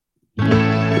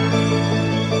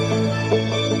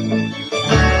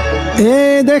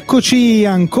Ed eccoci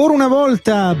ancora una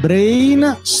volta,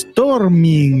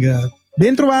 brainstorming.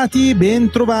 Bentrovati,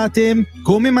 bentrovate.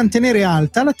 Come mantenere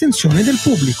alta l'attenzione del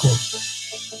pubblico.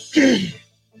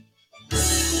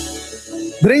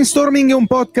 Brainstorming è un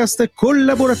podcast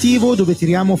collaborativo dove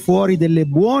tiriamo fuori delle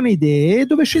buone idee,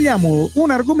 dove scegliamo un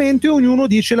argomento e ognuno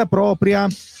dice la propria.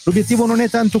 L'obiettivo non è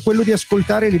tanto quello di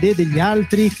ascoltare le idee degli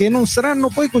altri, che non saranno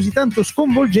poi così tanto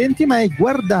sconvolgenti, ma è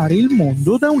guardare il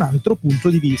mondo da un altro punto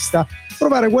di vista.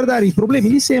 Provare a guardare i problemi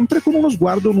di sempre con uno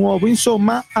sguardo nuovo,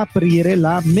 insomma, aprire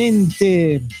la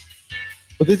mente.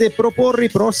 Potete proporre i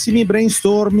prossimi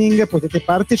brainstorming, potete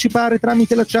partecipare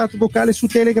tramite la chat vocale su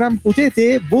Telegram,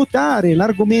 potete votare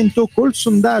l'argomento col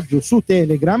sondaggio su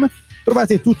Telegram.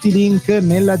 Trovate tutti i link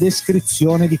nella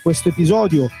descrizione di questo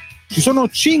episodio. Ci sono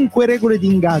 5 regole di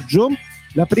ingaggio.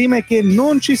 La prima è che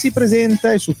non ci si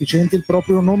presenta, è sufficiente il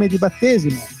proprio nome di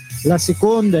battesimo. La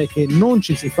seconda è che non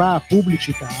ci si fa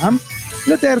pubblicità.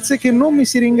 La terza è che non mi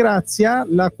si ringrazia.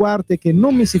 La quarta è che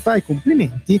non mi si fa i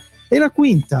complimenti. E la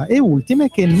quinta e ultima è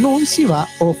che non si va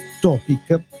off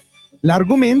topic.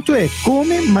 L'argomento è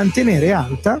come mantenere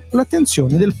alta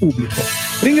l'attenzione del pubblico.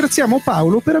 Ringraziamo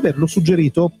Paolo per averlo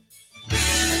suggerito.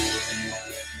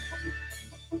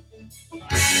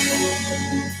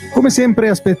 Come sempre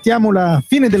aspettiamo la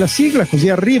fine della sigla, così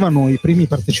arrivano i primi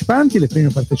partecipanti, le prime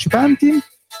partecipanti,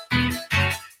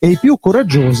 e i più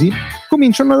coraggiosi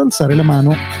cominciano ad alzare la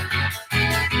mano.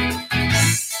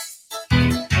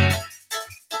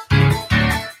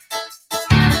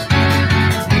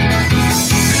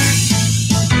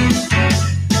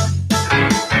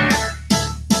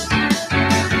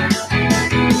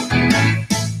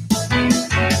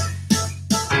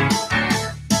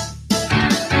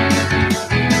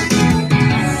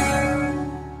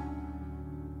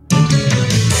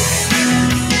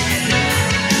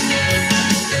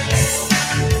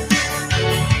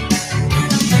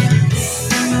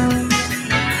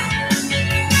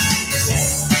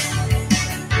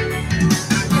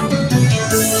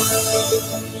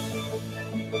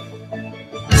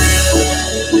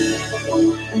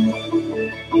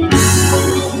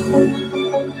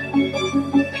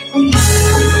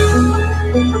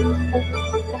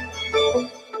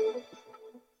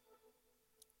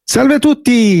 Salve a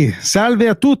tutti, salve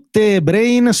a tutte,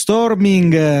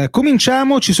 brainstorming.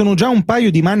 Cominciamo, ci sono già un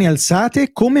paio di mani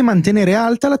alzate. Come mantenere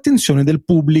alta l'attenzione del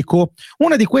pubblico?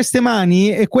 Una di queste mani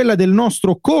è quella del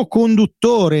nostro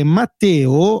co-conduttore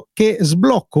Matteo, che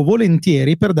sblocco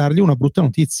volentieri per dargli una brutta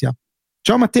notizia.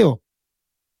 Ciao Matteo.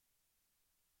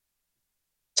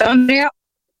 Ciao Andrea,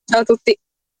 ciao a tutti.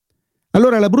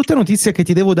 Allora, la brutta notizia che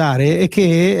ti devo dare è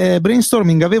che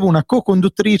Brainstorming aveva una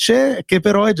co-conduttrice che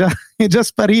però è già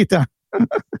sparita.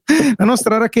 La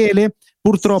nostra Rachele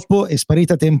purtroppo è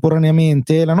sparita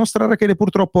temporaneamente. La nostra Rachele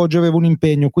purtroppo oggi aveva un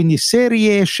impegno, quindi se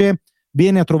riesce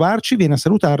viene a trovarci, viene a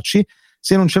salutarci.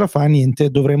 Se non ce la fa, niente,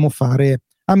 dovremo fare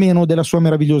a meno della sua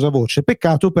meravigliosa voce.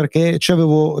 Peccato, perché ci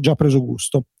avevo già preso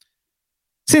gusto.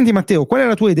 Senti Matteo, qual è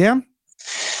la tua idea?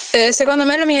 Secondo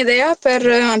me la mia idea per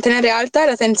mantenere alta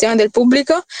l'attenzione del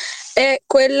pubblico è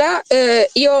quella,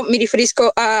 io mi riferisco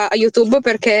a YouTube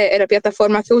perché è la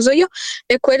piattaforma che uso io,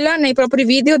 è quella nei propri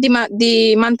video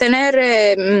di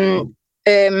mantenere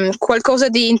qualcosa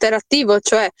di interattivo,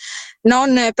 cioè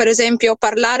non per esempio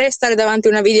parlare, stare davanti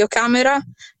a una videocamera,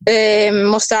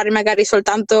 mostrare magari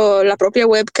soltanto la propria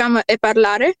webcam e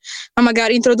parlare, ma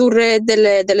magari introdurre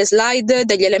delle slide,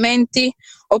 degli elementi,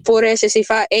 oppure se si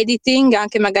fa editing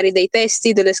anche magari dei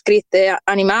testi, delle scritte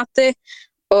animate,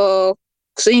 o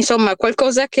insomma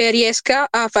qualcosa che riesca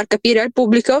a far capire al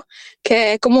pubblico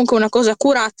che è comunque una cosa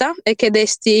curata e che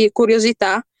desti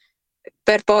curiosità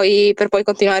per poi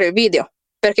continuare il video,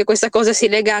 perché questa cosa si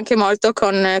lega anche molto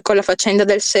con la faccenda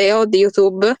del SEO di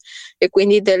YouTube e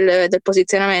quindi del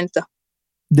posizionamento.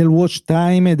 Del watch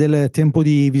time e del tempo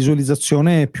di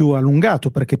visualizzazione più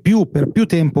allungato, perché per più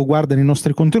tempo guardano i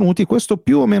nostri contenuti, questo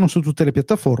più o meno su tutte le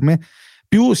piattaforme,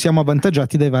 più siamo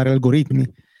avvantaggiati dai vari algoritmi.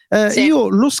 Sì. Io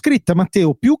l'ho scritta,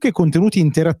 Matteo, più che contenuti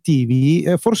interattivi,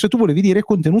 forse tu volevi dire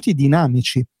contenuti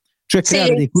dinamici, cioè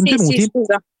creare dei contenuti. Sì,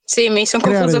 scusa. Sì, mi sono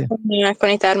confuso con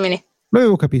i termini.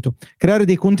 L'avevo capito. Creare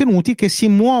dei contenuti che si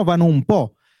muovano un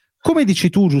po'. Come dici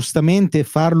tu giustamente,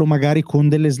 farlo magari con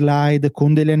delle slide,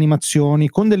 con delle animazioni,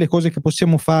 con delle cose che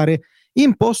possiamo fare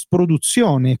in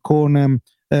post-produzione con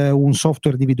un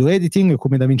software di video editing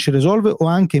come DaVinci Resolve, o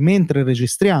anche mentre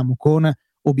registriamo con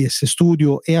OBS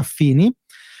Studio e affini.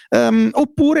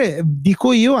 Oppure,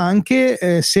 dico io,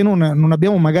 anche se non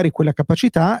abbiamo magari quella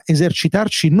capacità,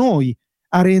 esercitarci noi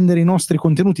a rendere i nostri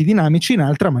contenuti dinamici in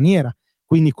altra maniera.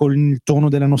 quindi con il tono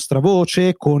della nostra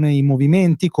voce, con i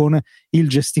movimenti, con il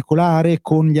gesticolare,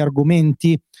 con gli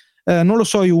argomenti. Non lo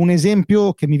so, io un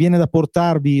esempio che mi viene da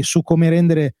portarvi su come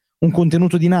rendere un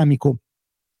contenuto dinamico,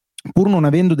 pur non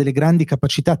avendo delle grandi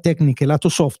capacità tecniche lato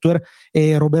software,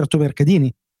 è Roberto Mercadini.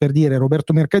 Per dire,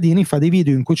 Roberto Mercadini fa dei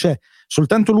video in cui c'è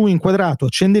soltanto lui inquadrato,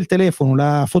 accende il telefono,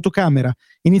 la fotocamera,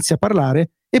 inizia a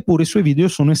parlare, eppure i suoi video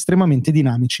sono estremamente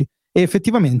dinamici e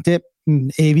effettivamente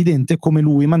è evidente come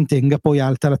lui mantenga poi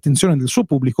alta l'attenzione del suo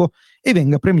pubblico e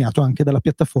venga premiato anche dalla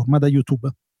piattaforma, da YouTube.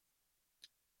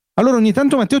 Allora ogni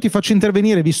tanto, Matteo, ti faccio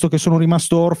intervenire visto che sono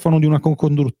rimasto orfano di una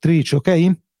co-conduttrice,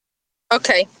 ok?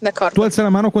 Ok, d'accordo. Tu alza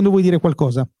la mano quando vuoi dire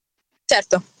qualcosa.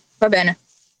 Certo, va bene.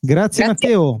 Grazie.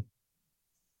 Matteo.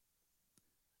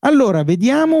 Allora,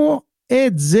 vediamo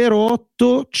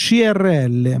E08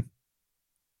 CRL.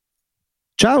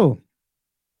 Ciao.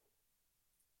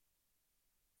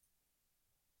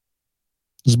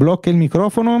 Sblocca il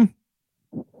microfono.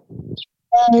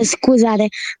 Scusate,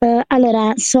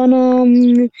 allora sono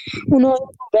uno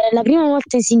youtuber, è la prima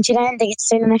volta sinceramente che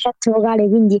sto in una chat vocale,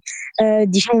 quindi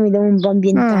diciamo mi devo un po'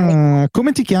 ambientare.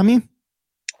 Come ti chiami?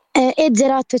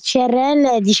 E08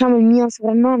 CRL è diciamo il mio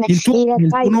soprannome, Il tuo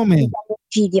nome?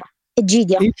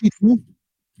 Egidio.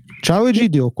 Ciao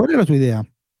Egidio, qual è la tua idea?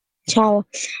 Ciao,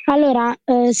 allora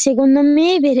secondo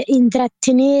me per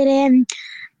intrattenere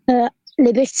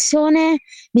le persone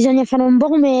bisogna fare un po'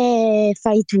 come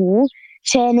fai tu,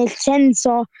 cioè nel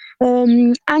senso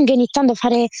anche ogni tanto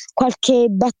fare qualche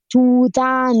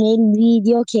battuta nel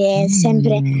video, che è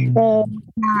sempre una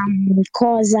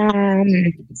cosa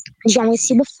diciamo che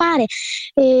si può fare,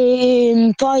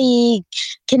 e poi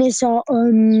che ne so,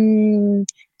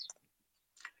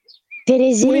 per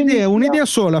esempio un'idea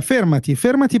sola, fermati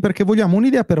perché vogliamo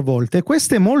un'idea per volta, e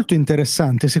questa è molto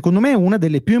interessante, secondo me è una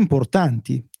delle più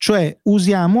importanti, cioè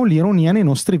usiamo l'ironia nei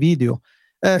nostri video,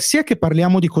 sia che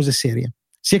parliamo di cose serie,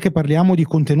 sia che parliamo di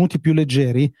contenuti più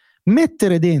leggeri.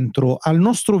 Mettere dentro al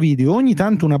nostro video ogni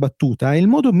tanto una battuta è il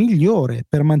modo migliore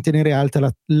per mantenere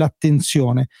alta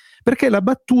l'attenzione, perché la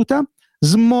battuta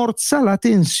smorza la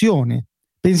tensione.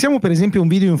 Pensiamo per esempio a un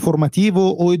video informativo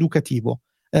o educativo,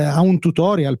 a un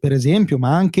tutorial per esempio,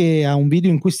 ma anche a un video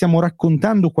in cui stiamo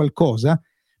raccontando qualcosa.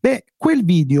 Quel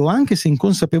video, anche se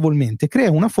inconsapevolmente,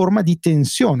 crea una forma di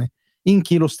tensione in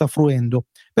chi lo sta fruendo,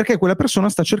 perché quella persona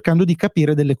sta cercando di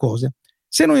capire delle cose.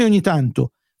 Se noi ogni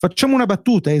tanto facciamo una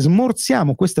battuta e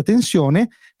smorziamo questa tensione,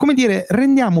 come dire,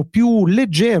 rendiamo più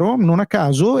leggero, non a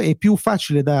caso, e più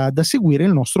facile da seguire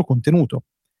il nostro contenuto.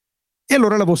 E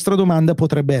allora la vostra domanda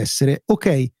potrebbe essere: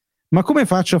 ok, ma come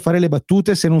faccio a fare le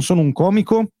battute se non sono un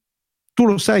comico? Tu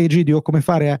lo sai, Egidio, come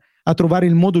fare a trovare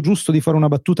il modo giusto di fare una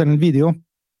battuta nel video?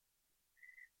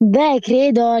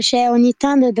 Credo, cioè, ogni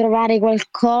tanto trovare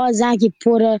qualcosa che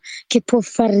può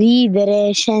far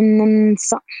ridere, cioè, non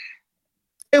so.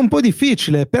 È un po'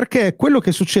 difficile, perché quello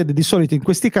che succede di solito in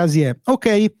questi casi è: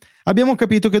 ok, abbiamo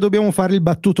capito che dobbiamo fare il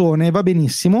battutone, va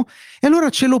benissimo, e allora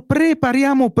ce lo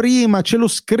prepariamo prima, ce lo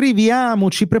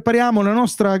scriviamo, ci prepariamo la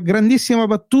nostra grandissima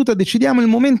battuta, decidiamo il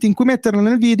momento in cui metterla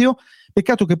nel video.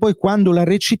 Peccato che poi quando la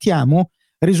recitiamo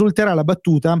risulterà la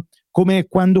battuta come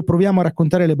quando proviamo a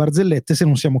raccontare le barzellette se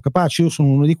non siamo capaci. Io sono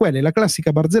uno di quelli, la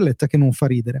classica barzelletta che non fa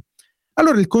ridere.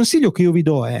 Allora il consiglio che io vi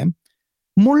do è: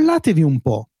 mollatevi un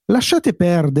po'. Lasciate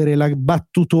perdere la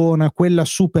battutona, quella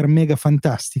super mega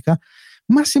fantastica,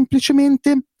 ma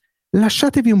semplicemente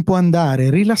lasciatevi un po' andare,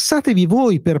 rilassatevi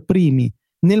voi per primi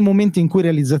nel momento in cui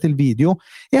realizzate il video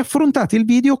e affrontate il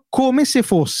video come se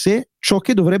fosse ciò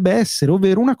che dovrebbe essere,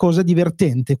 ovvero una cosa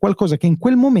divertente, qualcosa che in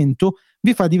quel momento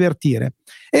vi fa divertire.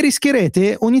 E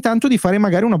rischierete ogni tanto di fare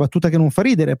magari una battuta che non fa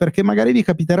ridere, perché magari vi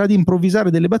capiterà di improvvisare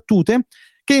delle battute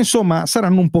che insomma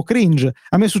saranno un po' cringe.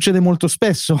 A me succede molto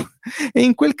spesso e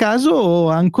in quel caso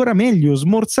ancora meglio,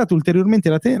 smorzate ulteriormente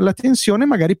la tensione,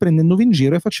 magari prendendovi in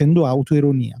giro e facendo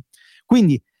autoironia.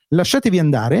 Quindi lasciatevi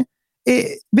andare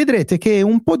e vedrete che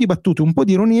un po' di battute, un po'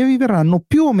 di ironia vi verranno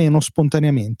più o meno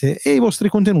spontaneamente e i vostri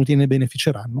contenuti ne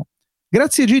beneficeranno.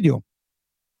 Grazie Egidio.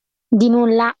 Di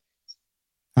nulla.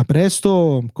 A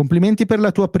presto, complimenti per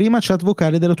la tua prima chat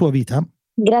vocale della tua vita.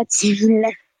 Grazie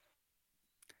mille.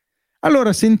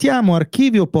 Allora sentiamo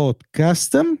Archivio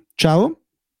Podcast. Ciao.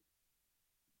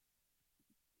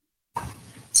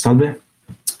 Salve.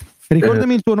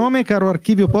 Ricordami il tuo nome, caro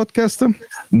Archivio Podcast.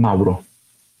 Mauro.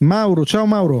 Mauro, ciao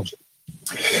Mauro.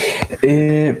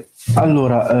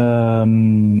 Allora,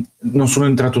 non sono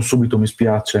entrato subito, mi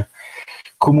spiace.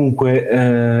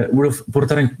 Comunque, volevo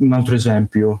portare un altro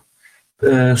esempio.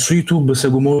 Su YouTube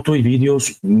seguo molto i video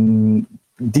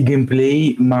di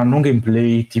gameplay, ma non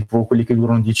gameplay tipo quelli che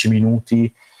durano 10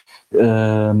 minuti. C'è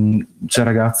un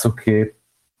ragazzo che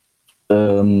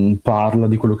parla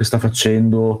di quello che sta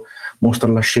facendo,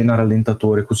 mostra la scena a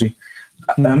rallentatore, così.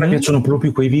 A me piacciono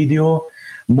proprio quei video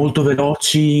molto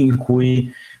veloci in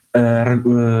cui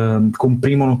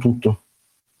comprimono tutto.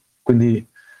 Quindi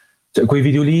quei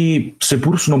video lì,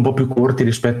 seppur sono un po' più corti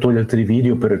rispetto agli altri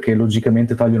video, perché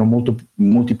logicamente tagliano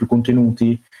molti più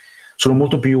contenuti, sono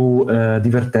molto più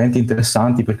divertenti,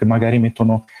 interessanti, perché magari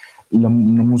mettono una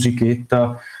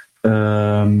musichetta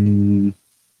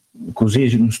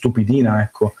così stupidina,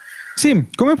 ecco. Sì,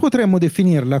 come potremmo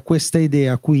definirla questa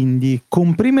idea, quindi?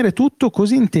 Comprimere tutto,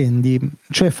 cosa intendi?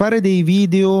 Cioè fare dei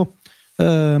video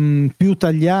più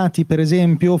tagliati, per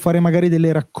esempio, fare magari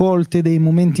delle raccolte dei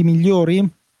momenti migliori?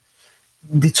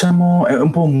 Diciamo è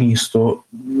un po' un misto.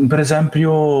 Per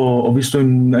esempio, ho visto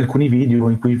in alcuni video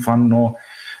in cui fanno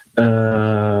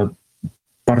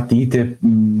partite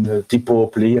tipo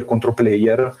player contro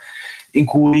player, in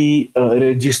cui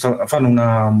fanno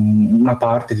una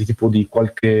parte di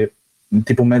qualche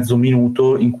tipo mezzo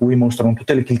minuto in cui mostrano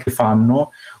tutte le kill che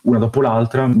fanno una dopo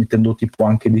l'altra, mettendo tipo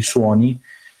anche dei suoni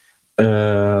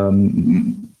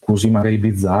così magari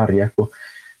bizzarri, ecco.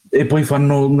 E poi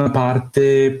fanno una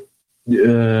parte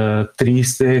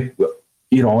triste,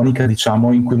 ironica,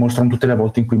 diciamo, in cui mostrano tutte le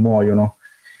volte in cui muoiono.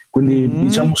 Quindi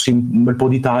diciamo sì, un bel po'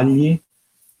 di tagli,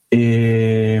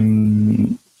 e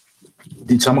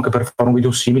diciamo che per fare un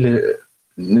video simile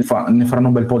ne faranno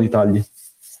un bel po' di tagli.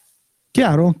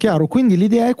 Chiaro, chiaro. Quindi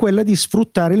l'idea è quella di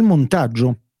sfruttare il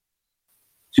montaggio.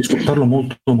 Sì, sfruttarlo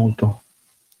molto, molto.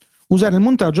 Usare il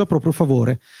montaggio a proprio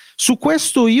favore. Su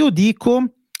questo io dico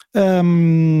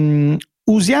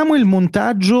usiamo il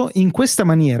montaggio in questa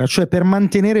maniera, cioè per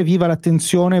mantenere viva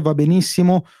l'attenzione va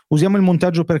benissimo, usiamo il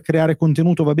montaggio per creare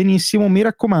contenuto va benissimo, mi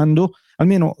raccomando,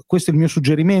 almeno questo è il mio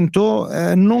suggerimento,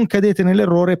 non cadete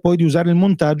nell'errore poi di usare il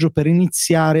montaggio per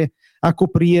iniziare a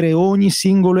coprire ogni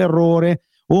singolo errore,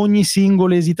 ogni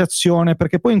singola esitazione,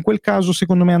 perché poi in quel caso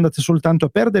secondo me andate soltanto a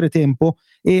perdere tempo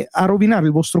e a rovinare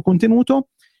il vostro contenuto,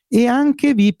 e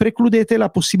anche vi precludete la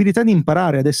possibilità di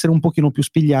imparare ad essere un pochino più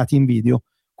spigliati in video.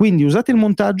 Quindi usate il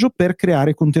montaggio per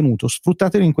creare contenuto,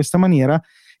 sfruttatelo in questa maniera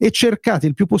e cercate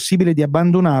il più possibile di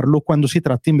abbandonarlo quando si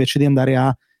tratta invece di andare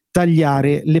a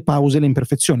tagliare le pause e le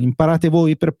imperfezioni. Imparate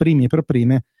voi per primi e per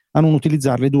prime a non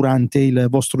utilizzarle durante il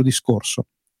vostro discorso.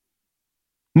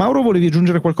 Mauro, volevi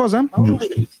aggiungere qualcosa?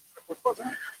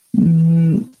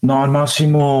 No, al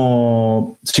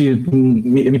massimo sì,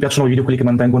 mi piacciono i video quelli che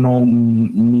mantengono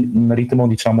un ritmo,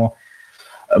 diciamo,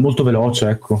 molto veloce,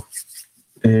 ecco.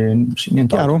 Sì,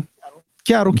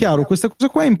 Chiaro, questa cosa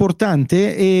qua è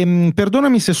importante e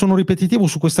perdonami se sono ripetitivo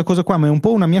su questa cosa qua, ma è un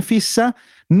po' una mia fissa.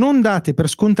 Non date per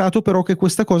scontato però che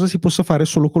questa cosa si possa fare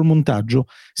solo col montaggio,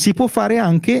 si può fare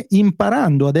anche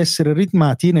imparando ad essere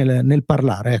ritmati nel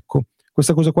parlare, ecco.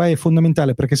 Questa cosa qua è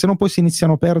fondamentale, perché sennò poi si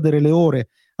iniziano a perdere le ore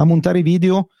a montare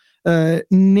video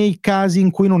nei casi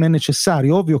in cui non è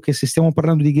necessario. Ovvio che se stiamo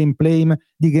parlando di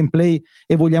gameplay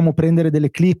e vogliamo prendere delle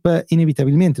clip,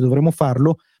 inevitabilmente dovremo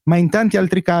farlo, ma in tanti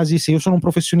altri casi, se io sono un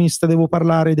professionista, devo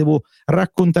parlare, devo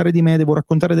raccontare di me, devo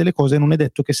raccontare delle cose, non è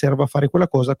detto che serva fare quella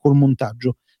cosa col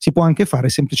montaggio. Si può anche fare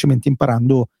semplicemente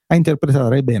imparando a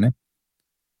interpretare bene.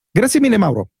 Grazie mille,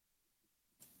 Mauro.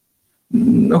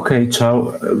 Ok,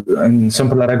 ciao.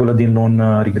 Sempre la regola di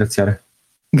non ringraziare.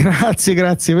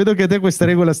 Grazie. Vedo che a te questa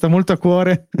regola sta molto a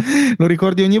cuore. Lo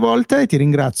ricordi ogni volta e ti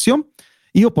ringrazio.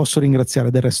 Io posso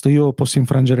ringraziare, del resto io posso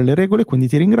infrangere le regole, quindi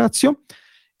ti ringrazio.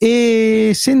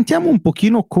 E sentiamo un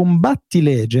pochino Combatti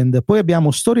Legend. Poi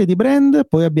abbiamo Storie di Brand,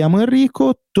 poi abbiamo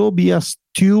Enrico, Tobias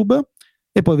Tube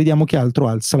e poi vediamo chi altro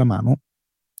alza la mano.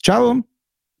 Ciao.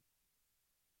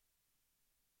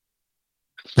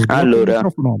 Allora,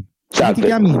 come ti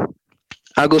chiami?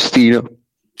 Agostino.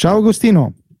 Ciao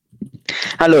Agostino.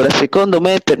 Allora, secondo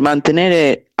me per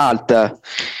mantenere alta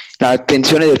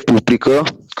l'attenzione del pubblico,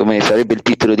 come sarebbe il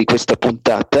titolo di questa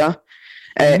puntata,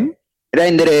 è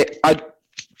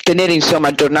tenere insomma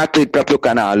aggiornato il proprio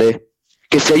canale,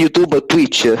 che sia YouTube o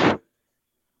Twitch.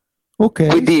 Ok.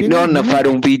 Quindi non fare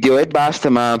un video e basta,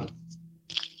 ma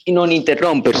non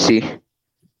interrompersi.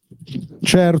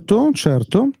 Certo.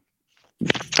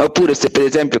 Oppure se per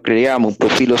esempio creiamo un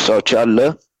profilo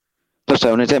social, questo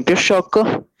è un esempio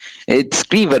sciocco, e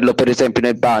scriverlo per esempio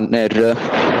nel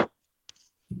banner.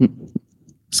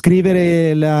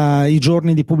 Scrivere i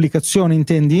giorni di pubblicazione,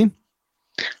 intendi?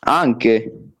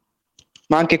 Anche,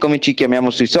 ma anche come ci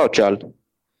chiamiamo sui social.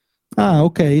 Ah,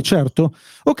 ok, certo.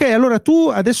 Ok, allora tu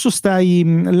adesso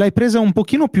l'hai presa un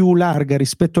pochino più larga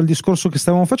rispetto al discorso che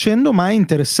stavamo facendo, ma è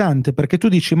interessante perché tu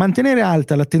dici mantenere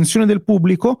alta l'attenzione del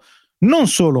pubblico non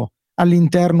solo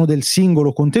all'interno del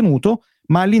singolo contenuto,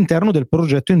 ma all'interno del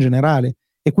progetto in generale.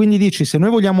 e quindi dici se noi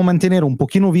vogliamo mantenere un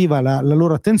pochino viva la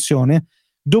loro attenzione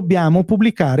dobbiamo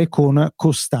pubblicare con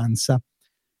costanza.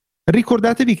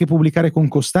 Ricordatevi che pubblicare con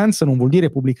costanza non vuol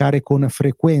dire pubblicare con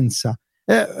frequenza.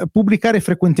 Pubblicare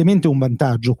frequentemente è un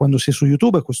vantaggio quando sei su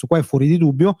YouTube, questo qua è fuori di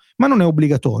dubbio, ma non è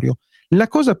obbligatorio. La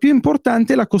cosa più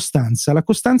importante è la costanza. La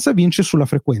costanza vince sulla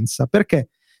frequenza, perché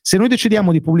se noi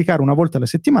decidiamo di pubblicare una volta alla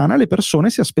settimana, le persone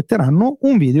si aspetteranno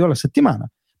un video alla settimana.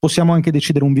 Possiamo anche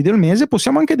decidere un video al mese,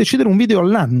 possiamo anche decidere un video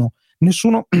all'anno.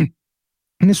 Nessuno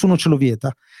ce lo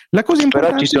vieta. La cosa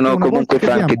importante però ci sono comunque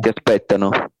fan che ti aspettano.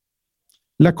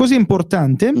 La cosa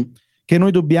importante che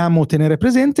noi dobbiamo tenere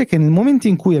presente è che nel momento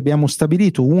in cui abbiamo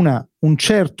stabilito un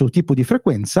certo tipo di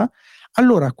frequenza,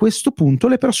 allora a questo punto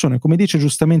le persone, come dice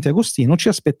giustamente Agostino, ci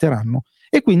aspetteranno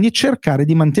e quindi cercare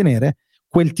di mantenere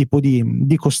quel tipo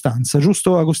di costanza.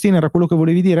 Giusto, Agostino, era quello che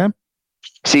volevi dire?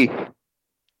 Sì.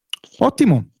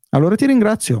 Ottimo, allora ti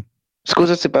ringrazio.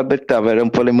 Scusa se balbettavo, era un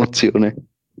po' l'emozione.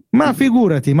 Ma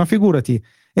figurati,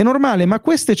 è normale, ma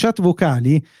queste chat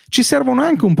vocali ci servono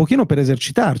anche un pochino per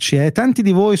esercitarci. Tanti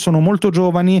di voi sono molto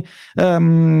giovani,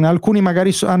 alcuni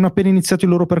magari hanno appena iniziato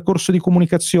il loro percorso di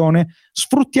comunicazione,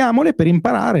 sfruttiamole per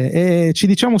imparare e ci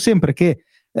diciamo sempre che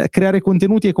creare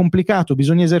contenuti è complicato,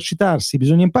 bisogna esercitarsi,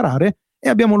 bisogna imparare e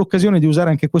abbiamo l'occasione di usare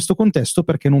anche questo contesto,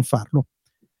 perché non farlo?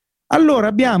 Allora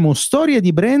abbiamo storie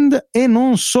di brand e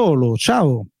non solo.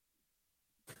 Ciao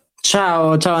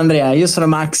Andrea, io sono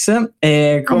Max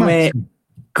e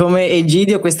come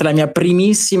Egidio questa è la mia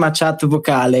primissima chat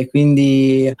vocale,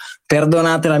 quindi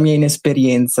perdonate la mia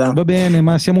inesperienza. Va bene,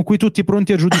 ma siamo qui tutti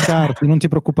pronti a giudicarti, non ti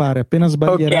preoccupare, appena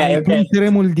sbaglierai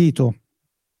punteremo il dito.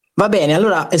 Va bene,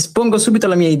 allora espongo subito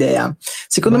la mia idea.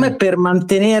 Secondo me per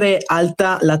mantenere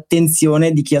alta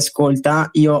l'attenzione di chi ascolta,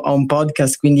 io ho un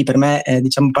podcast, quindi per me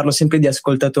parlo sempre di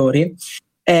ascoltatori.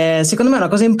 Secondo me una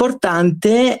cosa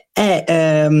importante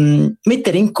è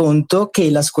mettere in conto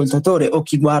che l'ascoltatore o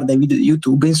chi guarda i video di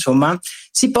YouTube, insomma,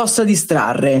 si possa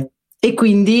distrarre e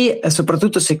quindi,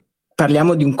 soprattutto se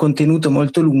parliamo di un contenuto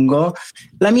molto lungo,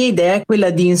 la mia idea è quella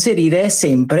di inserire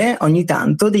sempre, ogni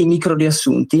tanto, dei micro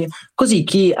riassunti, così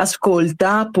chi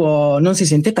ascolta non si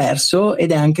sente perso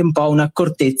ed è anche un po'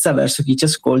 un'accortezza verso chi ci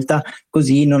ascolta,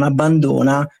 così non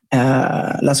abbandona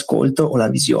l'ascolto o la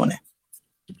visione.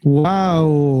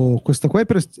 Wow, questa qua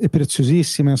è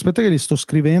preziosissima. Aspetta che li sto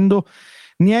scrivendo.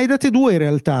 Ne hai date due in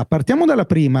realtà. Partiamo dalla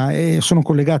prima e sono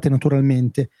collegate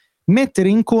naturalmente. Mettere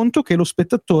in conto che lo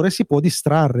spettatore si può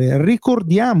distrarre.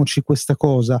 Ricordiamoci questa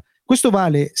cosa. Questo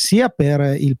vale sia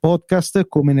per il podcast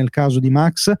come nel caso di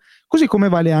Max, così come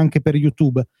vale anche per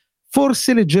YouTube.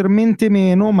 Forse leggermente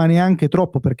meno, ma neanche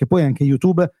troppo, perché poi anche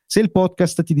YouTube, se il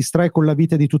podcast ti distrae con la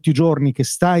vita di tutti i giorni che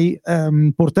stai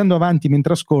portando avanti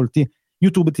mentre ascolti,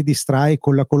 YouTube ti distrae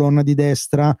con la colonna di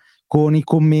destra, con i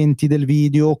commenti del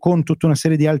video, con tutta una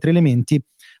serie di altri elementi,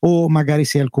 o magari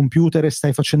sei al computer e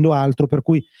stai facendo altro, per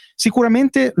cui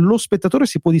sicuramente lo spettatore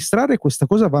si può distrarre, questa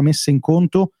cosa va messa in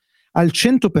conto al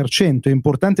 100%, è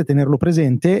importante tenerlo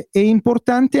presente, è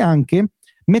importante anche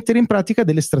mettere in pratica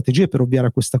delle strategie per ovviare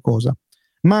a questa cosa.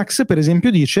 Max, per esempio,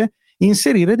 dice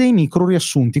inserire dei micro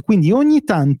riassunti, quindi ogni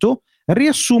tanto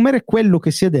riassumere quello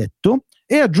che si è detto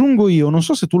e aggiungo io, non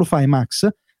so se tu lo fai Max,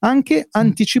 anche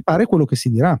anticipare quello che si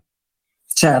dirà.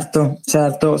 Certo,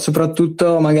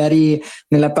 soprattutto magari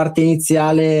nella parte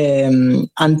iniziale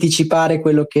anticipare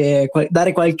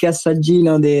dare qualche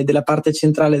assaggino della parte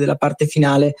centrale, della parte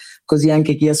finale, così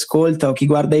anche chi ascolta o chi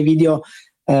guarda i video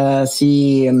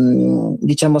si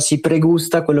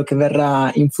pregusta quello che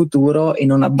verrà in futuro e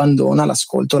non abbandona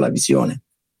l'ascolto o la visione.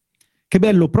 Che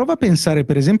bello, prova a pensare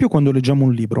per esempio quando leggiamo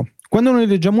un libro. Quando noi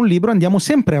leggiamo un libro andiamo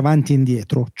sempre avanti e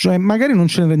indietro, cioè magari non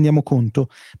ce ne rendiamo conto,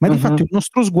 ma di fatto il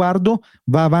nostro sguardo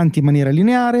va avanti in maniera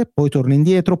lineare, poi torna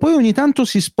indietro, poi ogni tanto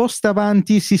si sposta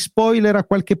avanti, si spoilera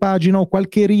qualche pagina o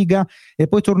qualche riga e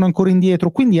poi torna ancora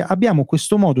indietro. Quindi abbiamo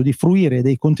questo modo di fruire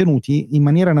dei contenuti in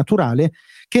maniera naturale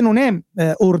che non è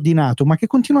ordinato, ma che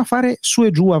continua a fare su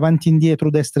e giù, avanti e indietro,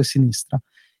 destra e sinistra.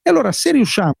 E allora se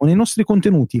riusciamo nei nostri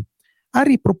contenuti a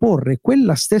riproporre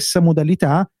quella stessa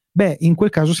modalità, in quel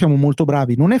caso siamo molto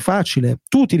bravi. Non è facile.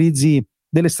 Tu utilizzi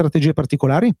delle strategie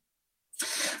particolari?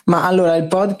 Ma allora il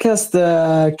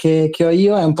podcast che ho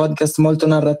io è un podcast molto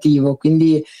narrativo,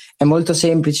 quindi è molto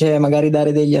semplice magari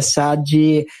dare degli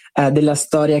assaggi della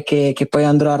storia che poi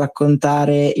andrò a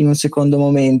raccontare in un secondo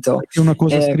momento. È una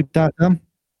cosa scriptata?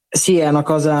 Sì, è una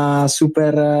cosa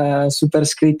super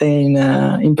scritta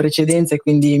in precedenza e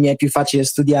quindi mi è più facile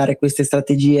studiare queste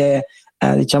strategie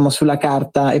sulla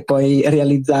carta e poi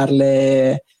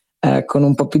realizzarle con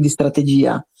un po' più di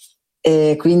strategia.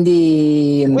 E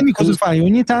quindi cosa fai?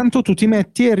 Ogni tanto tu ti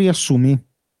metti e riassumi?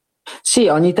 Sì,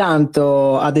 ogni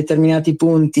tanto a determinati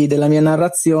punti della mia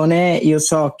narrazione io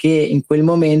so che in quel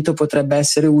momento potrebbe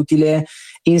essere utile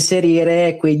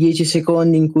inserire quei 10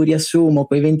 secondi in cui riassumo,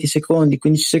 quei 20 secondi,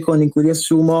 15 secondi in cui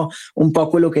riassumo un po'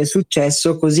 quello che è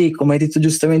successo, così come hai detto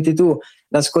giustamente tu,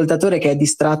 l'ascoltatore che è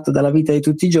distratto dalla vita di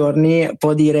tutti i giorni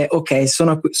può dire ok,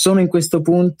 sono in questo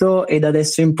punto e da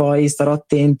adesso in poi starò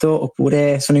attento,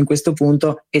 oppure sono in questo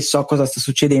punto e so cosa sta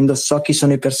succedendo, so chi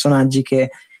sono i personaggi che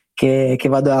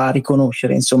vado a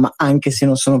riconoscere, insomma, anche se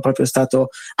non sono proprio stato,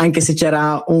 anche se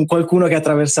c'era qualcuno che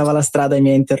attraversava la strada e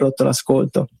mi ha interrotto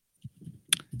l'ascolto.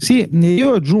 Sì,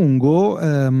 io aggiungo,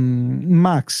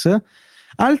 Max,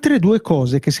 altre due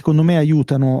cose che secondo me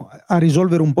aiutano a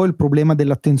risolvere un po' il problema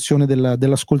dell'attenzione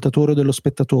dell'ascoltatore o dello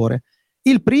spettatore.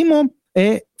 Il primo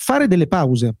è fare delle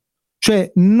pause, cioè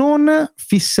non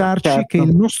fissarci Certo. che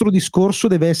il nostro discorso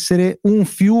deve essere un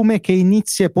fiume che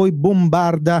inizia e poi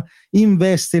bombarda,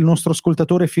 investe il nostro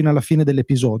ascoltatore fino alla fine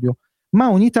dell'episodio, ma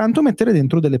ogni tanto mettere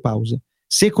dentro delle pause.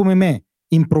 Se come me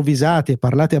improvvisate,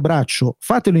 parlate a braccio,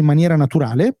 fatelo in maniera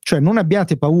naturale, cioè non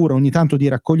abbiate paura ogni tanto di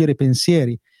raccogliere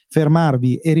pensieri,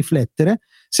 fermarvi e riflettere.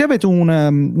 Se avete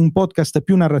un podcast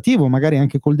più narrativo, magari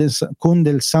anche con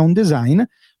del sound design,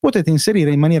 potete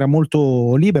inserire in maniera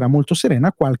molto libera, molto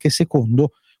serena, qualche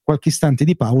secondo, qualche istante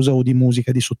di pausa o di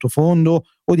musica di sottofondo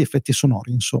o di effetti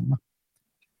sonori, insomma.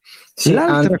 Sì,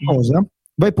 l'altra cosa,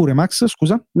 vai pure Max,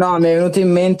 scusa. No, mi è venuto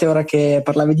in mente ora che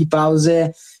parlavi di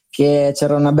pause che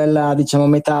c'era una bella, diciamo,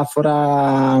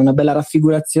 metafora, una bella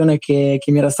raffigurazione che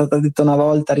mi era stata detta una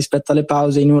volta rispetto alle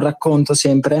pause in un racconto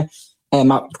sempre,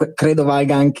 ma credo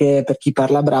valga anche per chi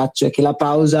parla a braccio, è che la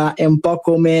pausa è un po'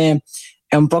 come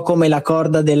la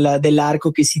corda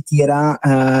dell'arco che si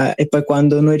tira e poi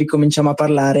quando noi ricominciamo a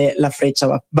parlare la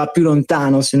freccia va più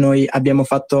lontano se noi abbiamo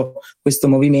fatto questo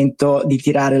movimento di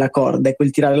tirare la corda, e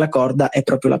quel tirare la corda è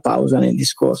proprio la pausa nel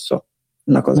discorso,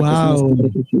 una cosa che mi è sempre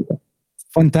piaciuta.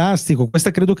 Fantastico, questa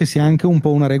credo che sia anche un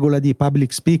po' una regola di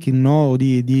public speaking, no?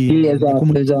 Sì, esatto.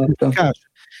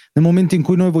 Nel momento in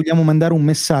cui noi vogliamo mandare un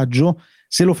messaggio,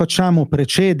 se lo facciamo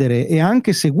precedere e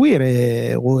anche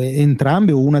seguire o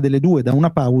entrambe o una delle due da una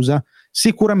pausa,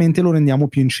 sicuramente lo rendiamo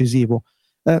più incisivo.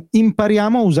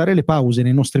 Impariamo a usare le pause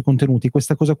nei nostri contenuti,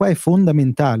 questa cosa qua è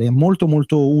fondamentale, è molto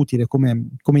molto utile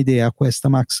come idea questa,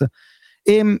 Max.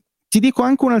 E ti dico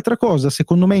anche un'altra cosa,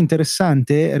 secondo me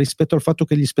interessante rispetto al fatto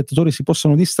che gli spettatori si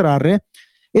possano distrarre,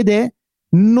 ed è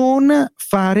non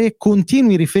fare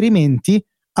continui riferimenti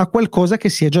a qualcosa che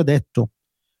si è già detto.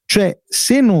 Cioè,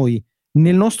 se noi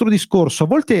nel nostro discorso, a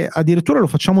volte addirittura lo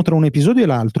facciamo tra un episodio e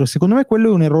l'altro, e secondo me quello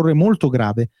è un errore molto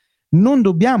grave. Non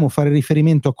dobbiamo fare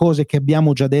riferimento a cose che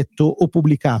abbiamo già detto o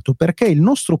pubblicato, perché il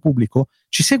nostro pubblico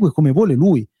ci segue come vuole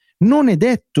lui. Non è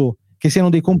detto che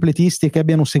siano dei completisti e che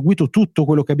abbiano seguito tutto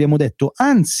quello che abbiamo detto,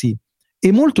 anzi,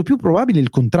 è molto più probabile il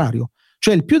contrario.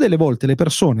 Cioè, il più delle volte le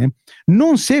persone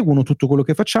non seguono tutto quello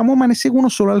che facciamo, ma ne seguono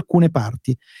solo alcune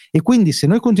parti. E quindi se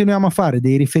noi continuiamo a fare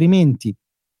dei riferimenti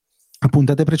a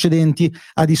puntate precedenti,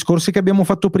 a discorsi che abbiamo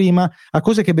fatto prima, a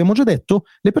cose che abbiamo già detto,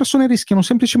 le persone rischiano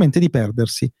semplicemente di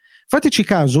perdersi. Fateci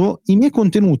caso, i miei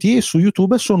contenuti su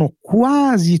YouTube sono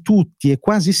quasi tutti e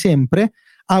quasi sempre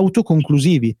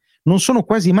autoconclusivi. Non sono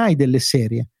quasi mai delle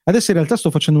serie. Adesso in realtà sto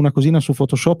facendo una cosina su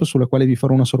Photoshop sulla quale vi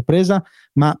farò una sorpresa,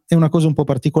 ma è una cosa un po'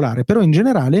 particolare. Però in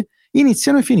generale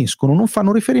iniziano e finiscono, non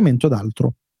fanno riferimento ad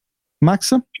altro.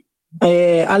 Max?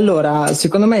 Allora,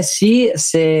 secondo me sì,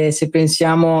 se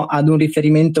pensiamo ad un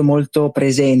riferimento molto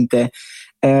presente,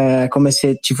 come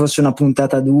se ci fosse una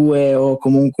puntata 2 o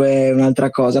comunque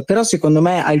un'altra cosa, però secondo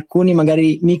me alcuni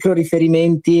magari micro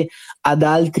riferimenti ad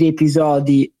altri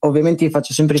episodi, ovviamente io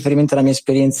faccio sempre riferimento alla mia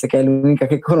esperienza che è l'unica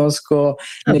che conosco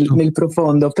nel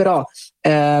profondo, però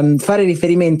fare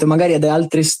riferimento magari ad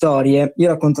altre storie, io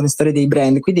racconto le storie dei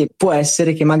brand, quindi può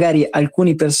essere che magari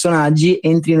alcuni personaggi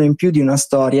entrino in più di una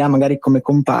storia, magari come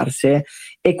comparse,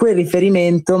 e quel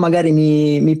riferimento magari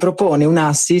mi propone un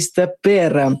assist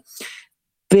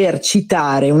per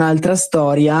citare un'altra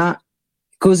storia,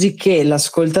 così che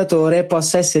l'ascoltatore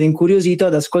possa essere incuriosito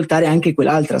ad ascoltare anche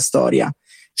quell'altra storia.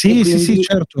 Sì, sì,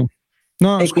 certo.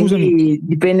 No, e scusami. quindi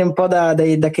dipende un po' da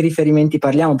che riferimenti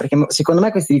parliamo, perché secondo me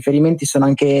questi riferimenti sono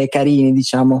anche carini,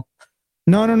 diciamo.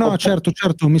 No, certo,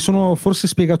 mi sono forse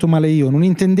spiegato male io, non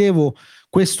intendevo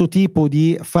questo tipo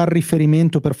di far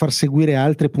riferimento per far seguire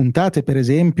altre puntate, per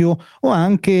esempio, o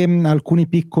anche alcuni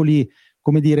piccoli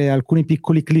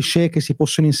cliché che si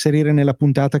possono inserire nella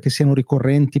puntata che siano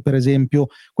ricorrenti, per esempio.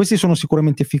 Questi sono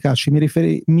sicuramente efficaci.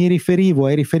 Mi riferivo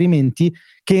ai riferimenti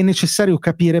che è necessario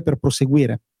capire per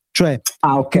proseguire. Cioè,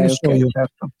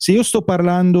 certo. Se io sto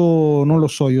parlando, non lo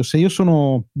so io, se io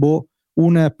sono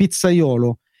un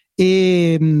pizzaiolo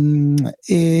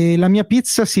e la mia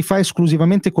pizza si fa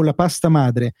esclusivamente con la pasta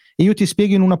madre e io ti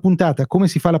spiego in una puntata come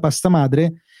si fa la pasta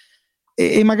madre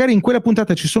e magari in quella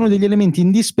puntata ci sono degli elementi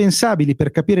indispensabili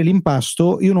per capire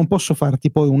l'impasto, io non posso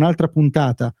farti poi un'altra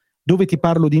puntata dove ti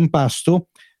parlo di impasto,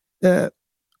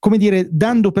 come dire,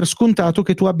 dando per scontato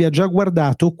che tu abbia già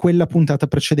guardato quella puntata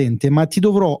precedente, ma ti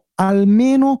dovrò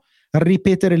almeno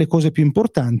ripetere le cose più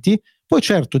importanti, poi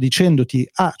certo dicendoti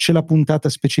c'è la puntata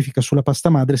specifica sulla pasta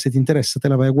madre, se ti interessa te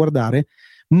la vai a guardare,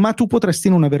 ma tu potresti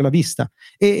non averla vista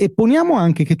e poniamo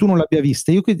anche che tu non l'abbia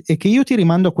vista e che io ti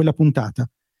rimando a quella puntata.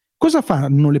 Cosa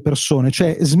fanno le persone?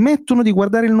 Cioè smettono di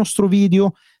guardare il nostro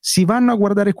video, si vanno a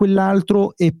guardare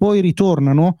quell'altro e poi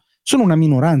ritornano? Sono una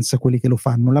minoranza quelli che lo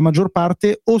fanno, la maggior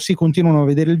parte o si continuano a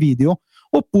vedere il video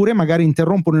oppure magari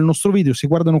interrompono il nostro video, si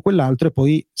guardano quell'altro e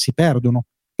poi si perdono.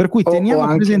 Per cui teniamo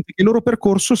presente che il loro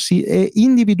percorso è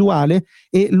individuale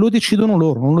e lo decidono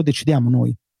loro, non lo decidiamo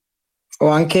noi. O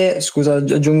anche, scusa,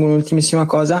 aggiungo un'ultimissima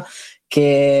cosa,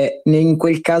 che in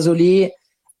quel caso lì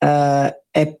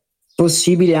è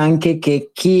possibile anche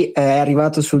che chi è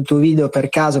arrivato sul tuo video per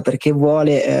caso perché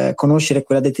vuole conoscere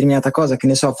quella determinata cosa, che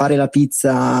ne so, fare la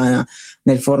pizza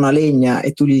nel forno a legna,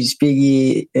 e tu gli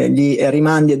spieghi, gli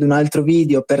rimandi ad un altro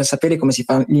video per sapere come si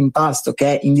fa l'impasto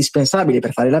che è indispensabile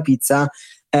per fare la pizza,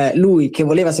 lui che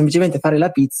voleva semplicemente fare la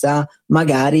pizza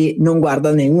magari non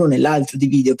guarda né uno né l'altro di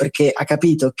video perché ha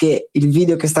capito che il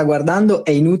video che sta guardando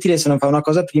è inutile se non fa una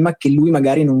cosa prima che lui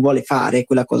magari non vuole fare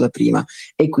quella cosa prima,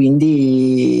 e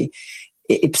quindi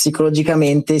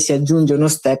psicologicamente si aggiunge uno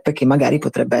step che magari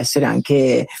potrebbe essere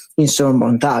anche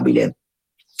insormontabile.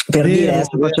 Per dire,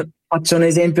 faccio un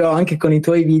esempio anche con i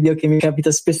tuoi video che mi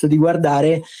capita spesso di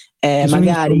guardare,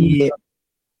 magari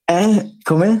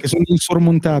come? Che sono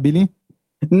insormontabili?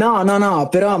 No,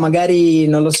 però magari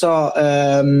non lo so,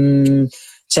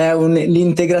 c'è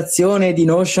l'integrazione di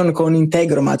Notion con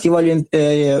Integromat. Io voglio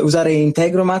usare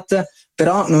Integromat,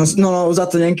 però non ho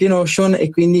usato neanche Notion e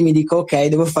quindi mi dico ok,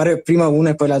 devo fare prima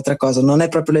una e poi l'altra cosa. Non è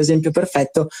proprio l'esempio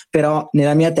perfetto, però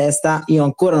nella mia testa io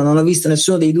ancora non ho visto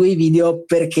nessuno dei due video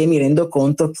perché mi rendo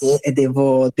conto che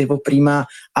devo prima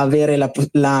avere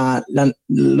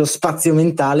lo spazio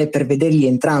mentale per vederli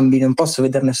entrambi, non posso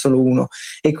vederne solo uno,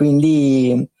 e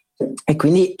quindi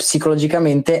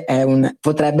psicologicamente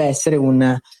potrebbe essere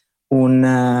un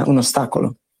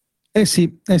ostacolo.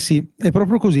 Sì, è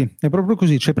proprio così,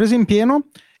 c'è preso in pieno.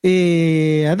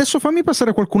 E adesso fammi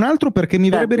passare a qualcun altro perché mi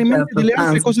verrebbero in mente delle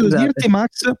altre cose da dirti,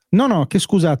 Max. No, che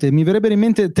scusate, mi verrebbero in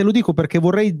mente, te lo dico perché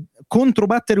vorrei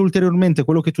controbattere ulteriormente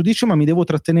quello che tu dici, ma mi devo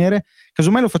trattenere,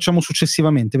 casomai lo facciamo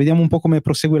successivamente, vediamo un po' come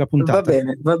prosegue la puntata.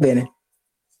 Va bene.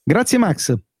 Grazie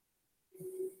Max.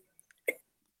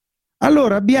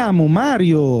 Allora abbiamo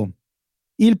Mario,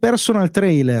 il personal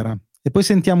trailer, e poi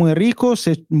sentiamo Enrico,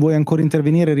 se vuoi ancora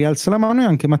intervenire rialza la mano, e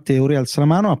anche Matteo rialza la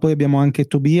mano, ma poi abbiamo anche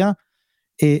Tobia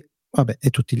e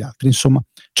tutti gli altri, insomma.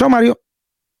 Ciao Mario.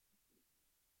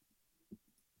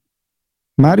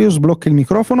 Mario, sblocca il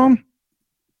microfono. Un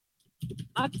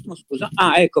attimo, scusa.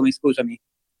 Eccomi, scusami.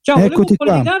 Ciao, Eccoti,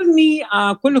 volevo collegarmi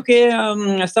a quello che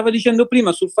stava dicendo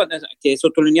prima, che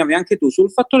sottolineavi anche tu, sul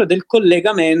fattore del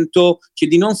collegamento, cioè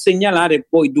di non segnalare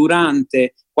poi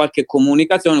durante qualche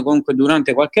comunicazione, comunque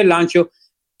durante qualche lancio,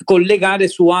 collegare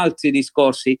su altri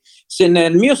discorsi. Se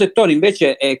nel mio settore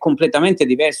invece è completamente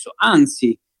diverso,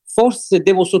 anzi, forse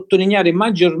devo sottolineare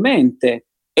maggiormente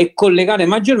e collegare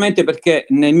maggiormente, perché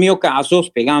nel mio caso,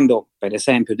 spiegando per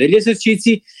esempio degli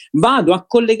esercizi, vado a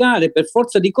collegare per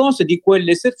forza di cose di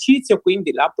quell'esercizio,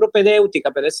 quindi la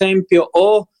propedeutica per esempio,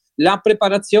 o la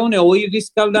preparazione o il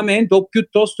riscaldamento, o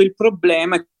piuttosto il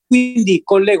problema. Quindi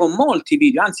collego molti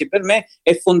video, anzi per me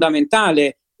è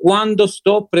fondamentale quando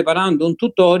sto preparando un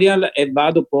tutorial e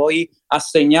vado poi a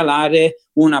segnalare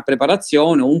una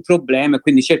preparazione o un problema,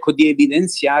 quindi cerco di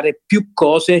evidenziare più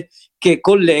cose che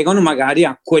collegano magari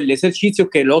a quell'esercizio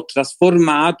che l'ho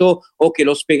trasformato o che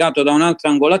l'ho spiegato da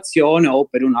un'altra angolazione o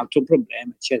per un altro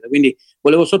problema, eccetera. Quindi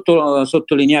volevo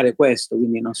sottolineare questo,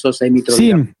 quindi non so se mi trovi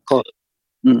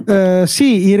d'accordo.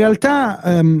 Sì, in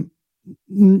realtà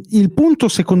il punto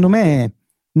secondo me è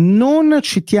non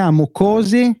citiamo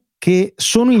cose che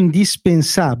sono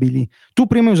indispensabili. Tu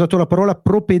prima hai usato la parola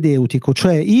propedeutico,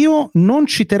 cioè io non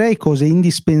citerei cose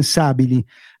indispensabili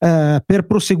per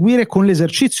proseguire con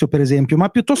l'esercizio, per esempio, ma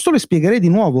piuttosto le spiegherei di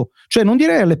nuovo. Cioè non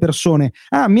direi alle persone: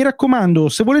 mi raccomando,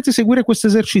 se volete seguire questo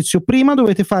esercizio prima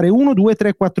dovete fare 1, 2,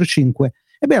 3, 4, 5.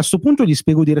 E beh, a sto punto gli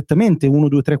spiego direttamente 1,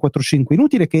 2, 3, 4, 5.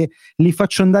 Inutile che li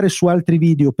faccio andare su altri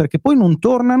video, perché poi non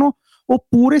tornano,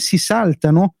 oppure si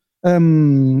saltano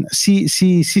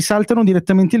si saltano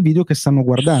direttamente il video che stanno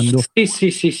guardando.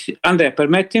 Sì. Andrea,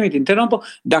 permettimi, ti interrompo,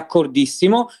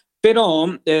 d'accordissimo.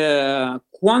 Però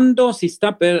quando si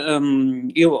sta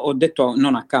io ho detto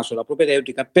non a caso la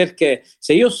propedeutica, perché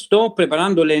se io sto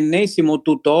preparando l'ennesimo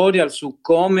tutorial su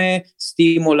come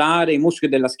stimolare i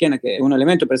muscoli della schiena, che è un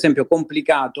elemento per esempio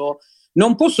complicato,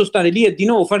 non posso stare lì e di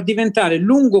nuovo far diventare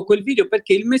lungo quel video,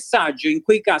 perché il messaggio in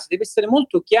quei casi deve essere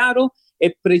molto chiaro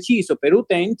e preciso per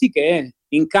utenti che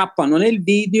incappano nel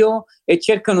video e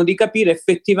cercano di capire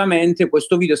effettivamente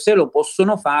questo video se lo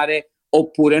possono fare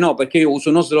oppure no, perché io uso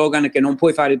uno slogan che non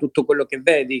puoi fare tutto quello che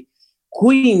vedi.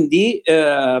 Quindi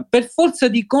per forza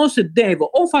di cose devo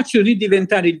o faccio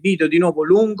ridiventare il video di nuovo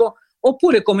lungo,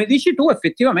 oppure come dici tu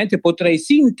effettivamente potrei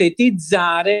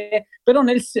sintetizzare, però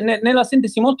nella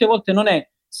sintesi molte volte non è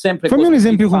sempre Fammi così un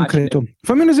esempio facile. concreto.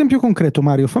 Fammi un esempio concreto,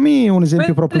 Mario. Fammi un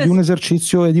esempio proprio di un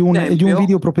esercizio e di un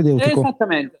video propedeutico.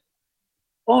 Esattamente.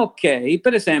 Ok,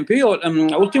 per esempio io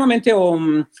ultimamente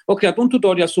ho creato un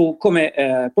tutorial su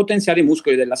come potenziare i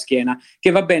muscoli della schiena, che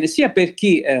va bene sia per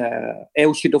chi è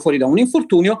uscito fuori da un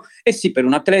infortunio e sì per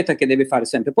un atleta che deve fare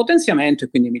sempre potenziamento e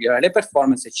quindi migliorare le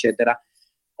performance, eccetera.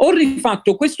 Ho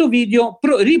rifatto questo video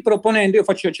riproponendo,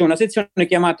 c'è una sezione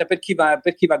chiamata per chi va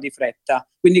di fretta,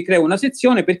 quindi creo una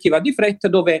sezione per chi va di fretta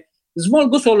dove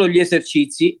svolgo solo gli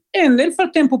esercizi e nel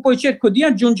frattempo poi cerco di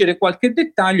aggiungere qualche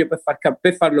dettaglio per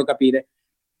farlo capire.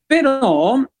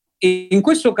 Però in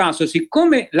questo caso,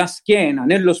 siccome la schiena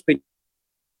nello specifico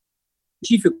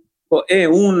è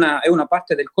una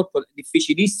parte del corpo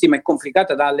difficilissima e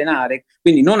complicata da allenare,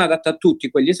 quindi non adatta a tutti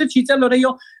quegli esercizi, allora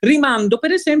io rimando,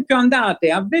 per esempio, andate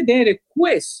a vedere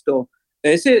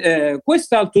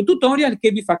quest'altro tutorial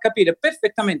che vi fa capire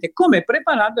perfettamente come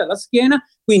preparare la schiena,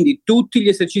 quindi tutti gli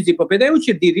esercizi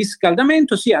propedeutici di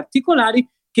riscaldamento sia articolari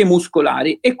che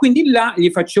muscolari, e quindi là gli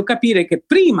faccio capire che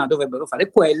prima dovrebbero fare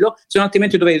quello, se no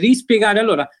altrimenti dovrei rispiegare.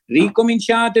 Allora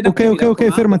ricominciate da ok,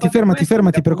 fermati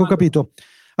perché ho capito.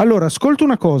 Allora ascolta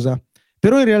una cosa,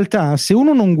 però in realtà se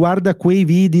uno non guarda quei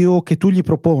video che tu gli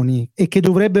proponi e che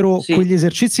dovrebbero, quegli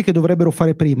esercizi che dovrebbero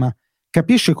fare prima,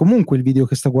 capisce comunque il video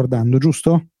che sta guardando,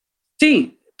 giusto?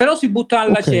 Sì, però si butta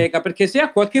alla cieca, perché se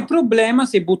ha qualche problema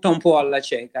si butta un po' alla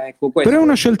cieca. Ecco, però è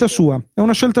una scelta sua,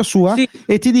 sì.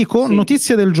 E ti dico,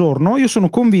 notizia del giorno, io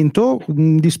sono convinto,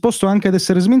 disposto anche ad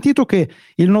essere smentito, che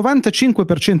il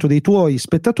 95% dei tuoi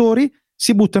spettatori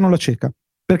si buttano alla cieca,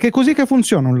 perché è così che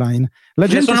funziona online, la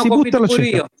gente si butta alla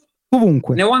cieca. Io.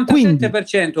 Ovunque.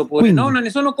 97% pure, no, ne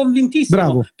sono convintissimo.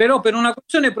 Bravo. Però per una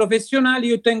questione professionale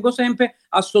io tengo sempre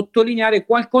a sottolineare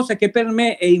qualcosa che per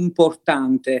me è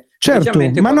importante. Certo,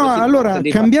 ma no, allora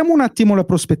cambiamo un attimo la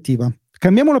prospettiva.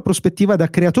 Cambiamo la prospettiva da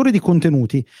creatori di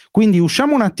contenuti, quindi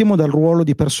usciamo un attimo dal ruolo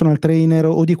di personal trainer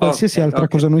o di qualsiasi altra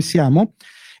cosa noi siamo,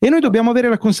 e noi dobbiamo avere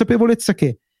la consapevolezza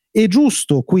che è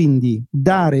giusto quindi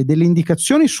dare delle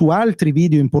indicazioni su altri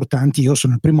video importanti. Io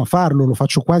sono il primo a farlo, lo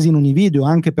faccio quasi in ogni video,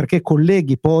 anche perché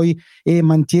colleghi poi e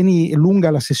mantieni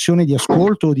lunga la sessione di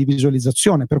ascolto o di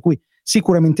visualizzazione, per cui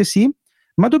sicuramente sì,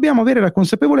 ma dobbiamo avere la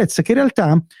consapevolezza che in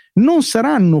realtà non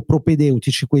saranno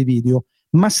propedeutici quei video,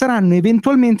 ma saranno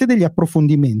eventualmente degli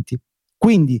approfondimenti.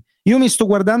 Quindi io mi sto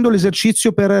guardando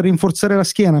l'esercizio per rinforzare la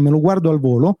schiena, me lo guardo al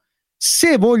volo,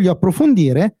 se voglio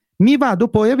approfondire mi vado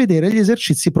poi a vedere gli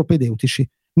esercizi propedeutici.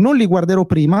 Non li guarderò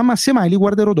prima, ma semmai li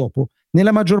guarderò dopo.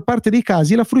 Nella maggior parte dei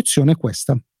casi la fruizione è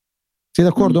questa. Sei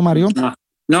d'accordo, Mario?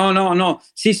 No.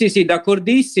 Sì,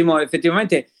 d'accordissimo,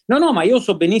 effettivamente. No, ma io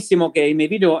so benissimo che i miei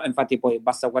video, infatti poi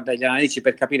basta guardare gli analisi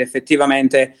per capire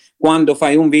effettivamente quando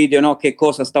fai un video, no, che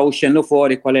cosa sta uscendo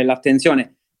fuori, qual è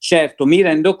l'attenzione. Certo, mi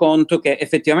rendo conto che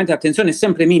effettivamente l'attenzione è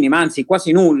sempre minima, anzi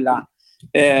quasi nulla.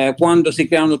 Quando si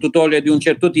creano tutorial di un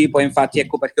certo tipo, e infatti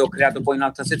ecco perché ho creato poi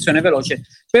un'altra sezione veloce,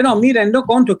 però mi rendo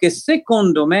conto che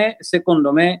secondo me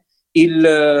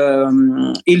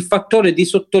il fattore di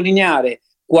sottolineare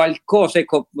qualcosa,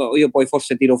 ecco, io poi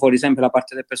forse tiro fuori sempre la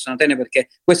parte del personal trainer, perché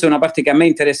questa è una parte che a me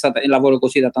interessa, lavoro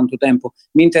così da tanto tempo,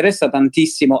 mi interessa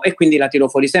tantissimo e quindi la tiro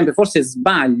fuori sempre. Forse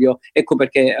sbaglio, ecco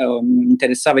perché mi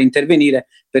interessava intervenire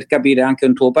per capire anche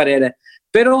un tuo parere.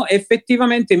 Però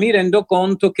effettivamente mi rendo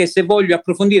conto che se voglio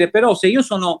approfondire, però se io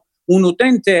sono un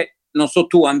utente, non so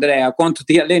tu Andrea quanto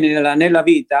ti alleni nella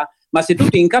vita, ma se tu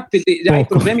ti incappi, hai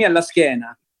problemi alla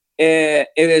schiena,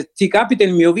 ti capita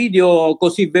il mio video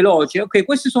così veloce, ok,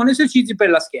 questi sono esercizi per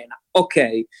la schiena,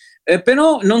 ok,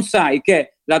 però non sai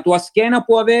che la tua schiena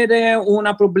può avere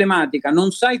una problematica,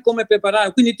 non sai come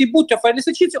preparare, quindi ti butti a fare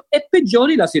l'esercizio e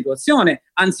peggiori la situazione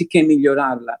anziché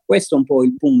migliorarla. Questo è un po'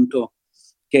 il punto.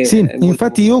 Sì,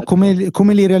 infatti io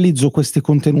come li realizzo questi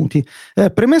contenuti?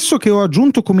 Premesso che ho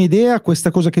aggiunto come idea questa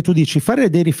cosa che tu dici, fare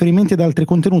dei riferimenti ad altri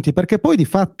contenuti, perché poi di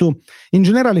fatto in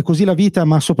generale così la vita,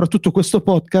 ma soprattutto questo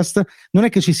podcast, non è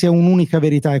che ci sia un'unica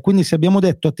verità, e quindi se abbiamo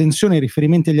detto attenzione ai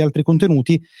riferimenti agli altri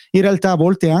contenuti, in realtà a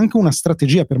volte è anche una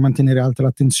strategia per mantenere alta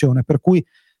l'attenzione, per cui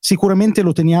sicuramente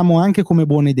lo teniamo anche come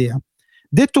buona idea.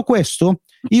 Detto questo,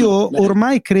 io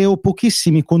ormai creo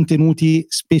pochissimi contenuti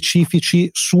specifici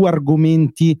su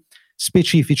argomenti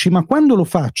specifici, ma quando lo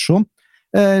faccio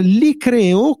li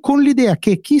creo con l'idea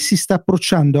che chi si sta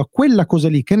approcciando a quella cosa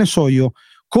lì, che ne so io,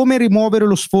 come rimuovere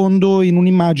lo sfondo in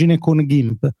un'immagine con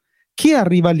GIMP, chi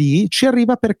arriva lì ci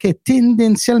arriva perché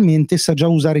tendenzialmente sa già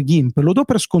usare GIMP, lo do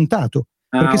per scontato,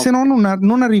 perché se no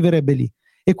non arriverebbe lì,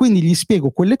 e quindi gli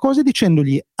spiego quelle cose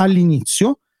dicendogli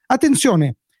all'inizio,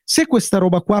 attenzione, se questa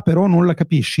roba qua però non la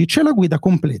capisci, c'è la guida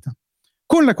completa,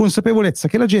 con la consapevolezza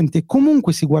che la gente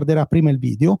comunque si guarderà prima il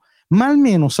video, ma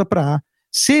almeno saprà,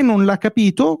 se non l'ha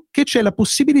capito, che c'è la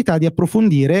possibilità di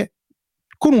approfondire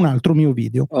con un altro mio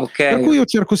video. Okay. Per cui io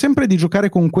cerco sempre di giocare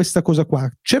con questa cosa qua,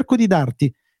 cerco di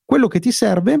darti quello che ti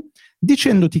serve,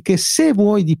 dicendoti che se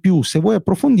vuoi di più, se vuoi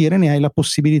approfondire, ne hai la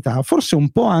possibilità. Forse un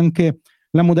po' anche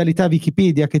la modalità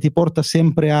Wikipedia che ti porta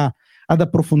sempre ad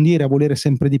approfondire, a volere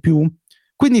sempre di più.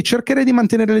 Quindi cercherei di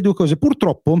mantenere le due cose.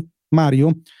 Purtroppo,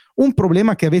 Mario, un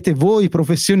problema che avete voi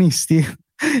professionisti,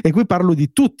 e qui parlo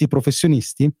di tutti i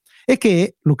professionisti, è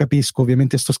che, lo capisco,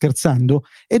 ovviamente sto scherzando,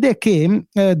 ed è che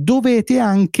dovete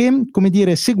anche, come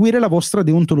dire, seguire la vostra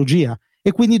deontologia,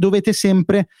 e quindi dovete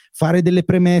sempre fare delle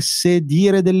premesse,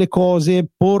 dire delle cose,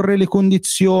 porre le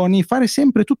condizioni, fare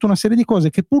sempre tutta una serie di cose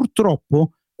che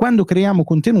purtroppo, quando creiamo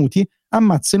contenuti,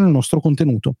 ammazzano il nostro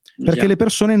contenuto, perché le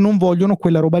persone non vogliono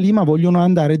quella roba lì, ma vogliono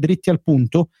andare dritti al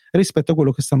punto rispetto a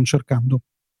quello che stanno cercando.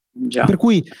 Per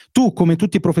cui tu, come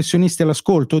tutti i professionisti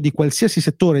all'ascolto di qualsiasi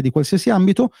settore, di qualsiasi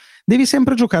ambito, devi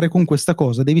sempre giocare con questa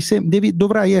cosa,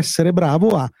 dovrai essere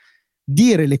bravo a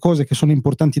dire le cose che sono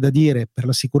importanti da dire per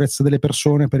la sicurezza delle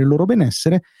persone, per il loro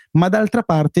benessere, ma d'altra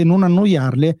parte non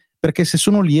annoiarle, perché se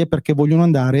sono lì è perché vogliono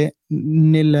andare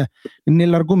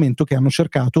nell'argomento che hanno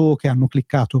cercato o che hanno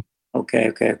cliccato.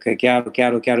 Ok, chiaro.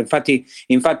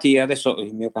 Infatti adesso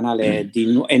il mio canale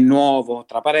è nuovo,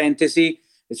 tra parentesi,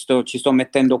 ci sto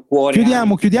mettendo cuore.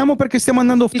 Chiudiamo perché stiamo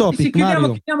andando off topic.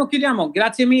 Chiudiamo.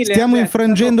 Grazie mille. Stiamo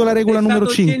infrangendo la regola numero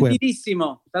 5.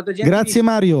 Gentilissimo. Grazie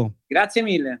Mario. Grazie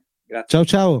mille. Grazie.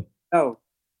 Ciao. Ciao.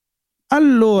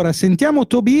 Allora, sentiamo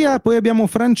Tobia, poi abbiamo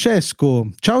Francesco.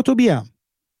 Ciao Tobia.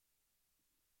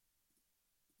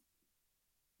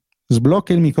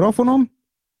 Sblocca il microfono.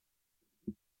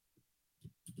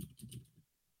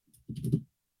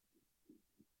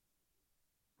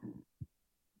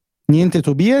 Niente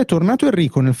Tobia, è tornato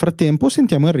Enrico. Nel frattempo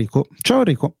sentiamo Enrico. Ciao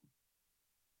Enrico.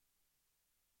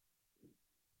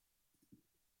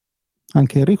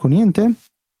 Anche Enrico, niente?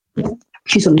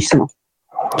 Ci sono.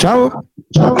 Ciao.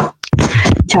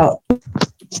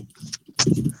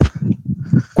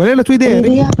 Qual è la tua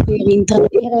idea?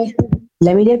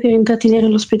 La mia idea per intrattenere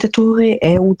lo spettatore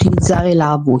è utilizzare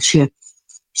la voce.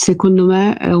 Secondo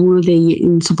me è uno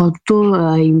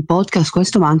soprattutto in podcast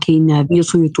questo, ma anche in video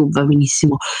su YouTube va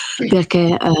benissimo,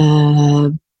 perché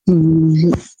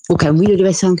ok, un video deve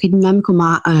essere anche dinamico,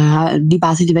 ma di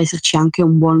base deve esserci anche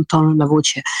un buon tono nella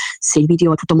voce. Se il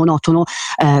video è tutto monotono,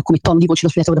 come tono di voce, lo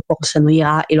spettatore da poco si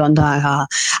annoierà e lo andrà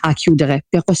a chiudere.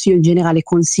 Per questo io in generale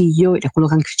consiglio, ed è quello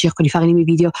che anche cerco di fare nei miei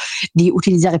video, di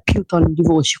utilizzare più toni di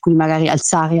voce, quindi magari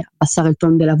alzare, abbassare il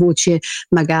tono della voce,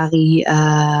 magari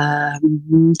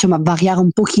variare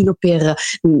un pochino per,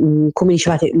 come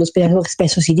dicevate, lo spettatore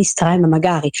spesso si distrae, ma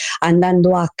magari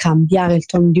andando a cambiare il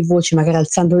tono di voce, magari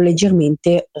alzandolo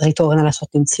leggermente, ritorna la sua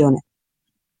attenzione.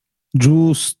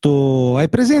 Giusto. Hai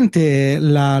presente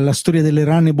la storia delle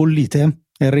rane bollite,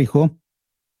 Enrico?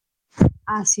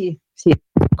 Ah sì.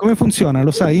 Come funziona,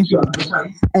 lo sai?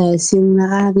 Se una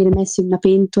rana viene messa in una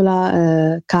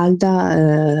pentola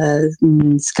calda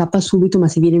scappa subito, ma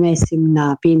se viene messa in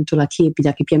una pentola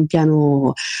tiepida che pian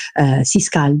piano si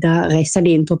scalda, resta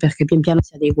dentro perché pian piano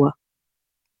si adegua.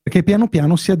 Perché piano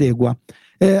piano si adegua.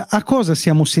 A cosa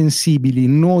siamo sensibili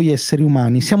noi esseri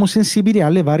umani? Siamo sensibili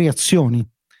alle variazioni,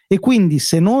 e quindi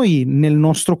se noi nel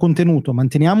nostro contenuto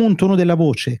manteniamo un tono della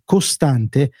voce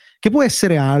costante, che può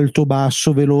essere alto,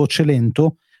 basso, veloce,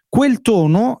 lento, quel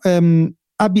tono,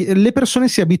 le persone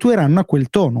si abitueranno a quel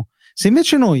tono. Se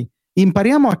invece noi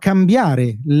impariamo a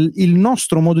cambiare il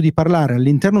nostro modo di parlare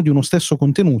all'interno di uno stesso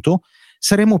contenuto,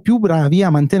 saremo più bravi a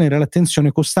mantenere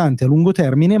l'attenzione costante a lungo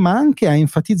termine, ma anche a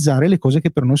enfatizzare le cose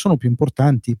che per noi sono più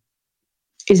importanti.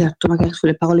 Esatto, magari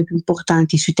sulle parole più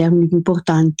importanti, sui termini più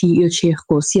importanti, io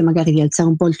cerco sia magari di alzare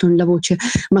un po' il tono della voce,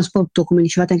 ma soprattutto, come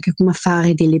dicevate anche prima,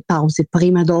 fare delle pause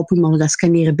prima e dopo in modo da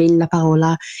scandire bene la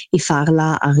parola e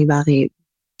farla arrivare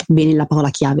bene la parola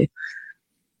chiave.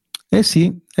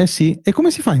 Sì. E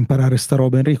come si fa a imparare sta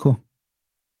roba, Enrico?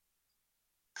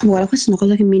 Guarda, questa è una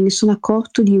cosa che me ne sono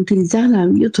accorto di utilizzarla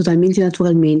io totalmente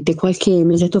naturalmente. Qualche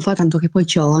mesetto fa, tanto che poi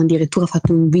ci ho addirittura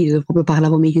fatto un video dove proprio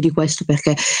parlavo meglio di questo,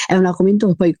 perché è un argomento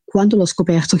che poi quando l'ho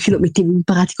scoperto, che lo mettevo in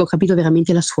pratica, ho capito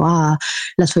veramente la sua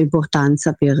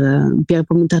importanza per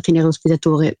proprio intrattenere lo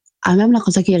spettatore. A me è una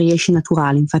cosa che riesce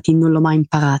naturale, infatti non l'ho mai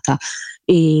imparata,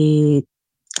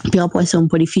 però può essere un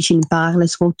po' difficile impararla,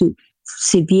 soprattutto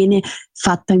se viene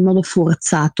fatta in modo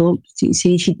forzato. Se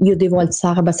dici io devo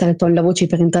abbassare il tono della voce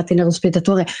per intrattenere lo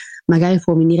spettatore, magari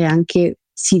può venire anche,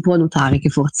 si può notare che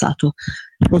è forzato.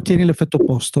 Ottieni l'effetto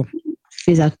opposto.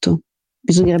 Esatto,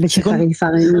 bisognerebbe cercare di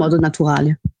fare in modo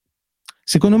naturale.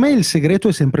 Secondo me il segreto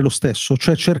è sempre lo stesso,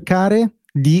 cioè cercare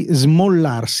di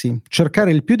smollarsi,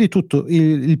 cercare il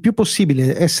più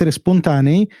possibile essere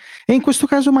spontanei, e in questo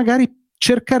caso magari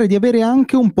cercare di avere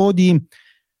anche un po' di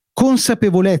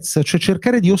consapevolezza, cioè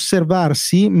cercare di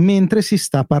osservarsi mentre si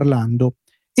sta parlando.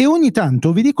 E ogni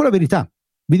tanto, vi dico la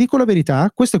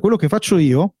verità, questo è quello che faccio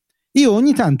io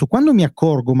ogni tanto, quando mi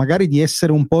accorgo magari di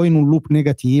essere un po' in un loop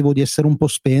negativo, di essere un po'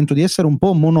 spento, di essere un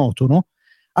po' monotono,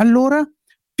 allora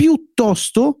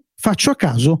piuttosto faccio a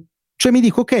caso, cioè mi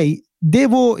dico ok,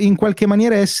 devo in qualche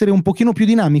maniera essere un pochino più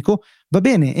dinamico, va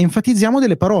bene, enfatizziamo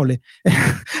delle parole.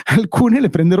 Alcune le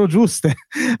prenderò giuste,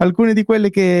 alcune di quelle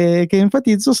che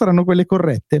enfatizzo saranno quelle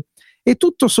corrette. E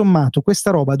tutto sommato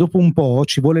questa roba dopo un po'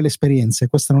 ci vuole l'esperienza,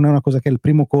 questa non è una cosa che al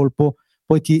primo colpo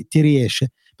poi ti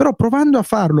riesce, però provando a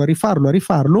farlo, a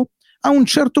rifarlo, a un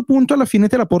certo punto alla fine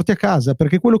te la porti a casa,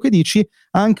 perché quello che dici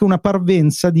ha anche una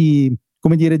parvenza di,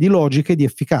 come dire, di logica e di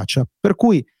efficacia, per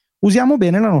cui usiamo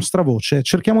bene la nostra voce,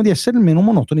 cerchiamo di essere il meno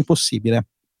monotoni possibile.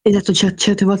 Esatto,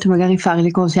 certe volte magari fare le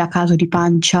cose a caso di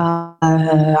pancia,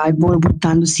 al volo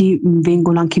buttandosi,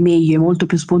 vengono anche meglio e molto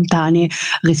più spontanee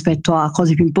rispetto a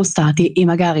cose più impostate, e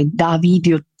magari da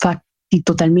video fatti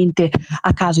totalmente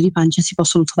a caso di pancia si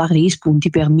possono trovare degli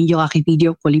spunti per migliorare i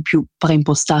video, quelli più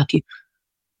preimpostati.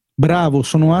 Bravo,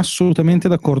 sono assolutamente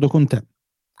d'accordo con te.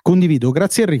 Condivido,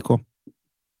 grazie Enrico.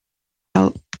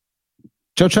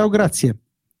 Ciao, grazie.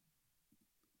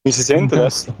 Mi si sente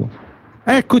adesso?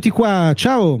 Eccoti qua,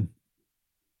 ciao.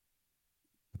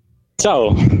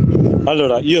 Ciao,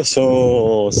 allora io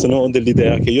sono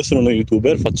dell'idea che io sono uno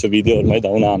youtuber, faccio video ormai da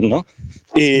un anno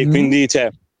e quindi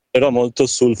però molto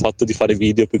sul fatto di fare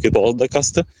video più che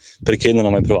podcast, perché non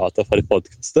ho mai provato a fare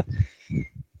podcast.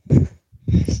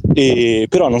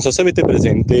 Però non so se avete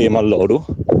presente Malloru.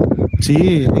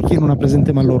 Sì, e chi non ha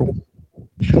presente Malloru?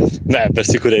 Beh, per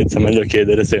sicurezza meglio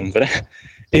chiedere sempre.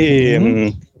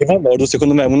 E Malloru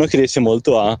secondo me è uno che riesce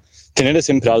molto a tenere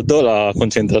sempre alto la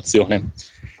concentrazione.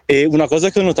 E una cosa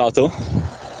che ho notato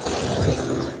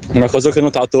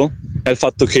è il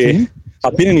fatto che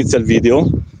appena inizia il video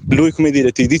lui, come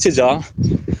dire, ti dice già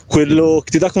quello,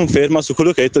 ti dà conferma su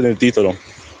quello che hai detto nel titolo.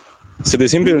 Se ad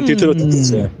esempio nel titolo ti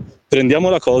dice prendiamo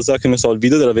la cosa, che ne so, il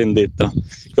video della vendetta,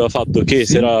 che ha fatto che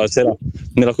c'era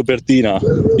nella copertina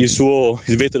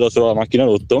il vetro della sua macchina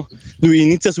rotto, lui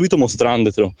inizia subito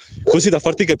mostrandotelo, così da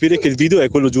farti capire che il video è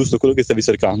quello giusto, quello che stavi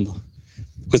cercando.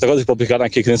 Questa cosa si può applicare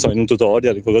anche, che ne so, in un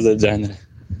tutorial, qualcosa del genere.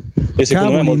 E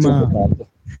secondo me è molto importante.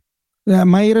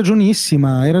 Ma hai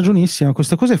ragionissima,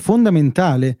 questa cosa è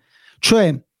fondamentale.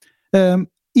 Cioè,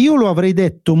 io lo avrei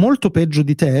detto molto peggio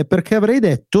di te, perché avrei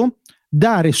detto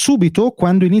dare subito,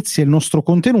 quando inizia il nostro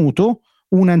contenuto,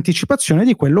 un'anticipazione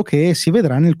di quello che si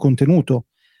vedrà nel contenuto.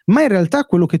 Ma in realtà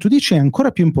quello che tu dici è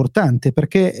ancora più importante,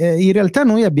 perché in realtà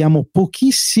noi abbiamo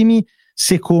pochissimi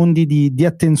secondi di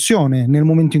attenzione nel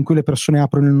momento in cui le persone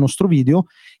aprono il nostro video,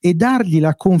 e dargli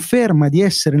la conferma di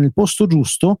essere nel posto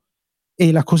giusto è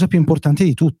la cosa più importante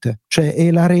di tutte, cioè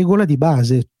è la regola di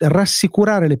base,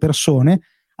 rassicurare le persone: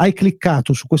 hai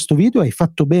cliccato su questo video, hai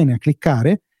fatto bene a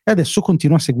cliccare e adesso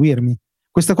continua a seguirmi.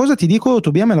 Questa cosa, ti dico,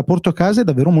 Tobia, me la porto a casa, è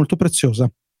davvero molto preziosa.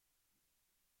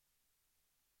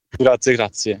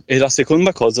 Grazie. E la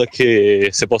seconda cosa che,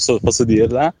 se posso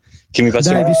dirla, che mi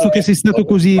piace... Dai, visto che sei stato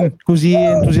così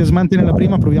entusiasmante nella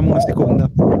prima, proviamo una seconda.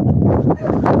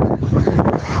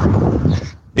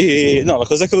 E no, la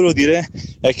cosa che volevo dire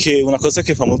è che una cosa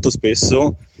che fa molto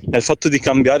spesso è il fatto di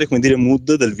cambiare, come dire,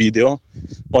 mood del video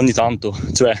ogni tanto,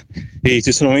 cioè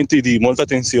ci sono momenti di molta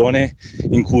tensione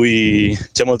in cui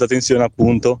c'è molta tensione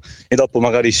appunto, e dopo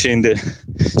magari scende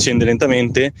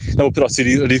lentamente, dopo però si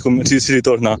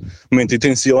ritorna a un momento di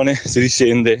tensione, si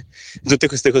riscende, tutte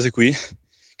queste cose qui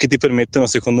che ti permettono,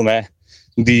 secondo me,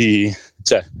 di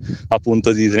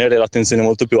tenere l'attenzione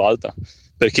molto più alta,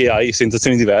 perché hai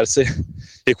sensazioni diverse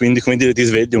e quindi, come dire, ti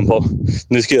svegli un po',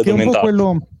 rischi di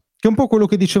addormentarti. Che è un po' quello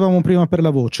che dicevamo prima per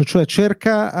la voce, cioè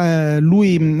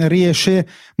lui riesce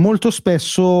molto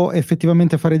spesso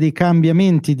effettivamente a fare dei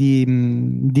cambiamenti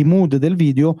di mood del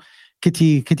video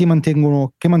che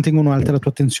mantengono alta la tua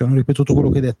attenzione. Ho ripetuto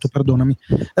quello che hai detto, perdonami.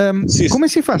 Come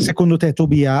si fa secondo te,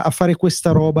 Tobia, a fare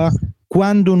questa roba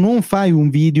quando non fai un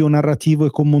video narrativo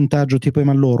e con montaggio tipo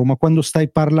Emalloro, ma quando stai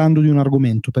parlando di un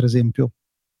argomento, per esempio?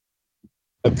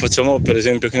 Facciamo per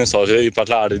esempio, che ne so, se devi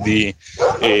parlare della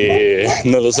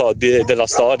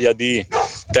storia di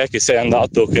te che sei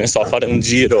andato, che ne so, a fare un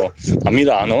giro a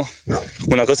Milano,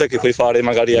 una cosa che puoi fare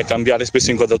magari è cambiare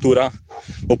spesso inquadratura,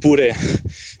 oppure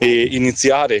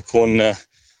iniziare con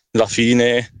la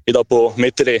fine e dopo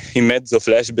mettere in mezzo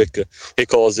flashback e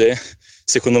cose.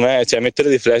 Secondo me, mettere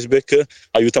dei flashback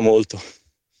aiuta molto.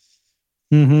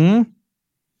 Mm-hmm.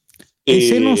 E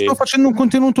se non sto facendo un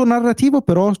contenuto narrativo,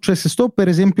 però, cioè se sto per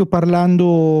esempio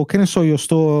parlando, che ne so, io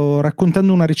sto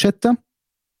raccontando una ricetta?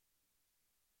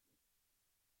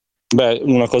 Beh,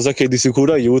 una cosa che di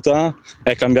sicuro aiuta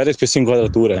è cambiare spesso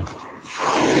inquadrature.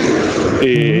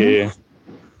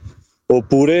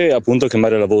 Oppure appunto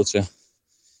cambiare la voce.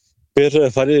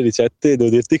 Per fare le ricette devo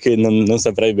dirti che non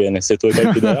saprei bene, se tu hai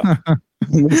qualche idea.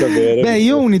 Non sapere. Beh,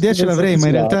 io un'idea ce l'avrei, ma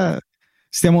in realtà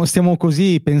stiamo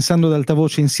così pensando ad alta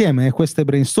voce insieme, questo è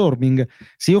brainstorming.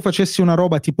 Se io facessi una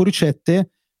roba tipo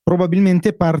ricette,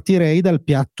 probabilmente partirei dal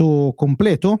piatto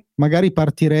completo, magari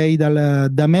partirei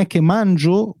da me che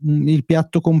mangio il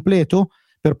piatto completo,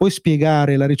 per poi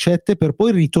spiegare la ricetta e per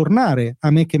poi ritornare a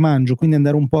me che mangio, quindi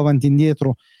andare un po' avanti e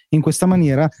indietro in questa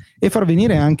maniera e far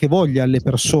venire anche voglia alle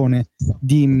persone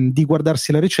di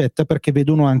guardarsi la ricetta, perché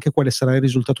vedono anche quale sarà il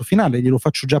risultato finale, glielo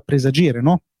faccio già presagire,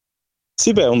 no?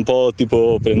 Sì, beh, un po'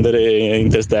 tipo prendere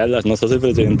Interstellar, non so se è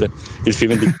presente, il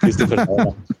film di Christopher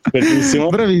Nolan. Bellissimo.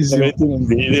 Bravissimo. Lo metti in un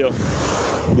video,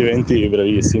 diventi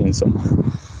bravissimo, insomma.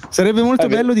 Sarebbe molto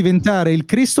bello diventare il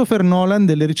Christopher Nolan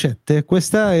delle ricette.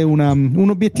 Questo è un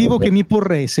obiettivo che mi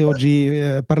porrei se oggi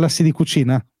parlassi di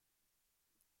cucina.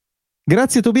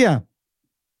 Grazie Tobia.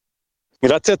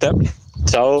 Grazie a te.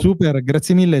 Ciao. Super,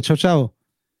 grazie mille. Ciao ciao.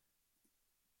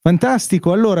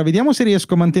 Fantastico, allora vediamo se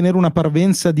riesco a mantenere una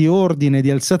parvenza di ordine, di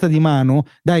alzata di mano.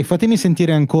 Dai, fatemi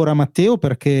sentire ancora Matteo,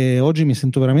 perché oggi mi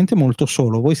sento veramente molto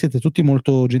solo. Voi siete tutti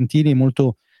molto gentili,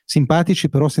 molto simpatici,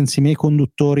 però senza i miei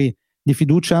conduttori di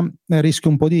fiducia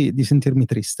rischio un po' di sentirmi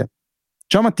triste.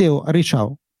 Ciao Matteo,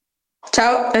 ciao.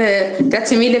 Ciao,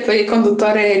 grazie mille per il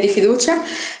conduttore di fiducia.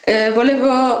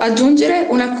 Volevo aggiungere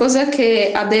una cosa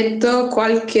che ha detto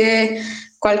qualche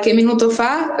minuto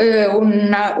fa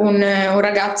un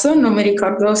ragazzo, non mi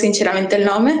ricordo sinceramente il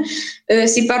nome,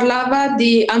 si parlava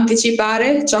di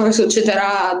anticipare ciò che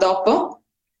succederà dopo.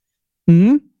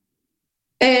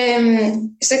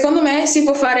 Secondo me si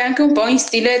può fare anche un po' in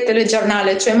stile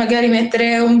telegiornale, cioè magari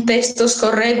mettere un testo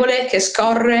scorrevole che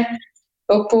scorre,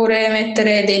 oppure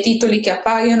mettere dei titoli che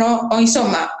appaiono, o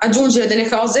insomma aggiungere delle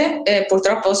cose.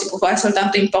 Purtroppo si può fare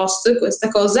soltanto in post questa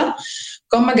cosa,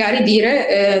 con magari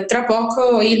dire tra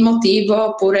poco il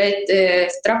motivo, oppure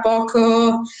tra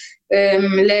poco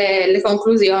le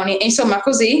conclusioni, e insomma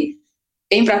così.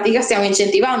 E in pratica stiamo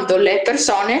incentivando le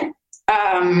persone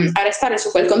a restare su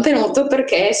quel contenuto,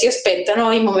 perché si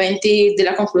aspettano i momenti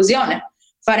della conclusione.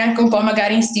 Fare anche un po'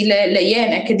 magari in stile Le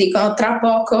Iene, che dicono tra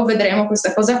poco vedremo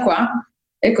questa cosa qua,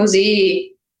 e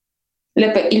così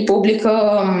il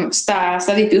pubblico sta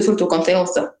di più sul tuo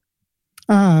contenuto.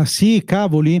 Ah sì,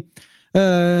 cavoli.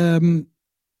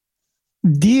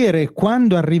 Dire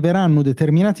quando arriveranno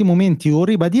determinati momenti o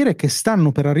ribadire che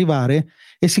stanno per arrivare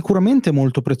è sicuramente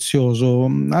molto prezioso.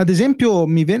 Ad esempio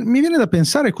mi viene da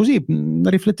pensare così,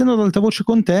 riflettendo ad alta voce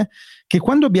con te, che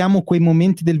quando abbiamo quei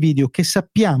momenti del video che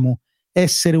sappiamo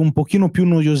essere un pochino più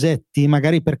noiosetti,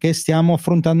 magari perché stiamo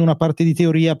affrontando una parte di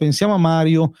teoria, pensiamo a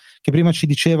Mario che prima ci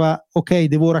diceva ok,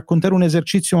 devo raccontare un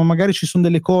esercizio, ma magari ci sono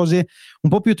delle cose un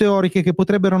po' più teoriche che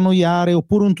potrebbero annoiare,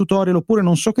 oppure un tutorial, oppure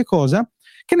non so che cosa,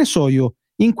 che ne so io,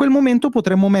 in quel momento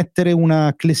potremmo mettere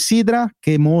una clessidra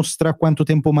che mostra quanto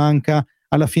tempo manca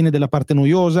alla fine della parte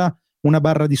noiosa, una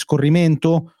barra di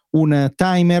scorrimento, un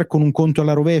timer con un conto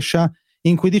alla rovescia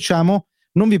in cui diciamo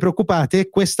non vi preoccupate,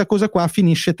 questa cosa qua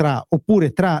finisce tra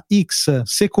X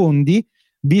secondi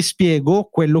vi spiego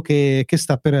quello che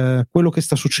sta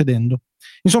succedendo.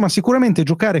 Insomma, sicuramente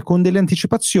giocare con delle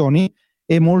anticipazioni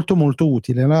è molto molto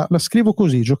utile. La scrivo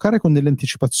così, giocare con delle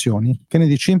anticipazioni. Che ne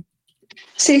dici?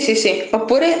 Sì.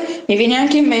 Oppure mi viene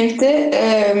anche in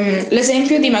mente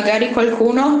l'esempio di magari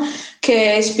qualcuno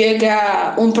che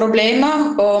spiega un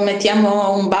problema o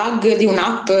mettiamo un bug di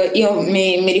un'app. Io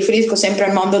mi riferisco sempre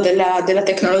al mondo della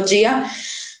tecnologia,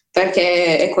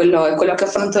 perché è quello che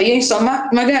affronto io. Insomma,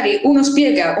 magari uno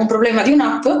spiega un problema di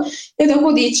un'app e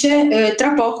dopo dice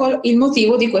tra poco il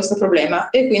motivo di questo problema,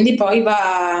 e quindi poi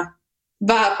va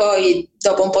poi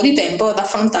dopo un po' di tempo ad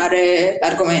affrontare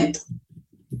l'argomento.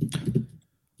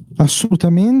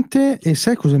 Assolutamente. E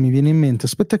sai cosa mi viene in mente?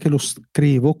 Aspetta che lo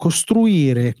scrivo: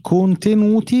 costruire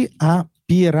contenuti a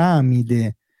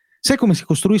piramide. Sai come si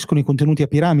costruiscono i contenuti a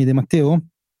piramide, Matteo?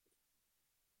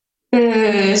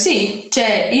 Sì,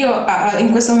 cioè io in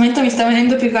questo momento mi sta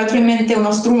venendo più che altro in mente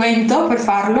uno strumento per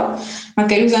farlo,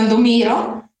 magari usando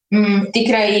Miro, ti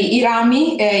crei i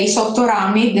rami e i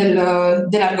sottorami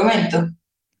dell'argomento.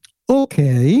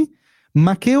 Ok,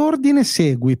 ma che ordine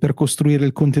segui per costruire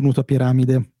il contenuto a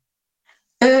piramide?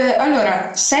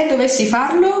 Allora, se dovessi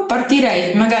farlo,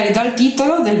 partirei magari dal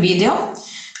titolo del video,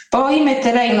 poi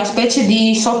metterei una specie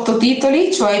di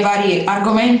sottotitoli, cioè i vari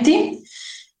argomenti,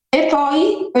 e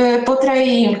poi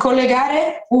potrei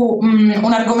collegare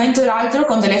un argomento e l'altro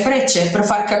con delle frecce per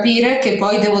far capire che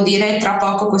poi devo dire tra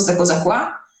poco questa cosa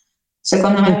qua.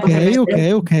 Secondo me potrebbe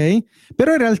essere. Ok.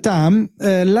 Però in realtà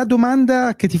la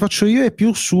domanda che ti faccio io è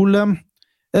più sul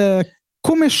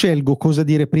come scelgo cosa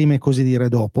dire prima e cosa dire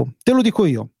dopo. Te lo dico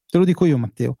io,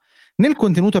 Matteo. Nel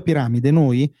contenuto a piramide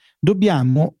noi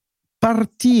dobbiamo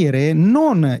partire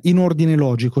non in ordine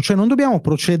logico, cioè non dobbiamo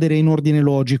procedere in ordine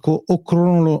logico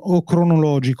o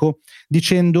cronologico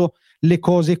dicendo le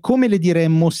cose come le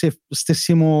diremmo se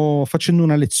stessimo facendo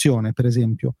una lezione, per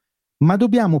esempio, ma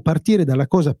dobbiamo partire dalla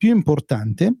cosa più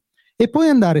importante e poi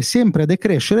andare sempre a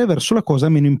decrescere verso la cosa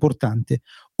meno importante,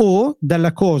 o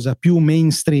dalla cosa più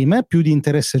mainstream, più di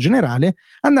interesse generale,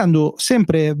 andando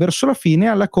sempre verso la fine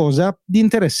alla cosa di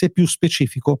interesse più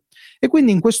specifico. E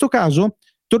quindi in questo caso,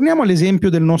 torniamo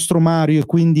all'esempio del nostro Mario e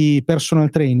quindi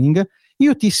personal training.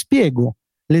 Io ti spiego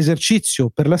l'esercizio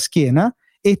per la schiena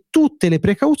e tutte le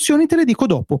precauzioni te le dico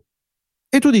dopo.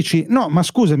 E tu dici, no, ma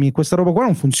scusami, questa roba qua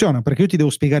non funziona, perché io ti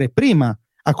devo spiegare prima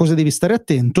a cosa devi stare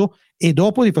attento e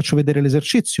dopo ti faccio vedere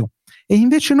l'esercizio. E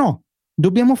invece no,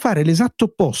 dobbiamo fare l'esatto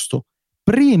opposto.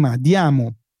 Prima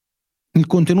diamo il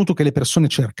contenuto che le persone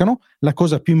cercano, la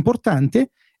cosa più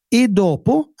importante, e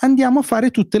dopo andiamo a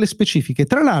fare tutte le specifiche.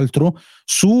 Tra l'altro,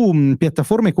 su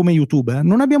piattaforme come YouTube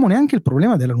non abbiamo neanche il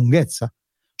problema della lunghezza.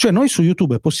 Cioè noi su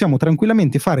YouTube possiamo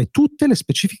tranquillamente fare tutte le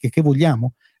specifiche che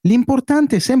vogliamo.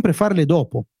 L'importante è sempre farle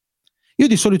dopo. Io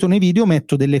di solito nei video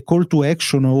metto delle call to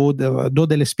action o do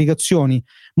delle spiegazioni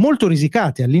molto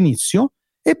risicate all'inizio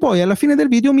e poi alla fine del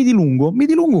video mi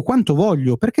dilungo quanto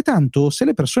voglio, perché tanto se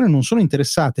le persone non sono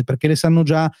interessate perché le sanno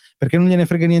già, perché non gliene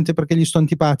frega niente, perché gli sto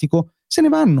antipatico, se ne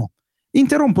vanno,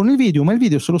 interrompono il video, ma il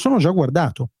video se lo sono già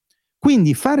guardato.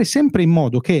 Quindi fare sempre in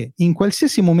modo che in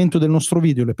qualsiasi momento del nostro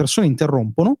video le persone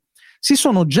interrompono, si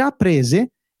sono già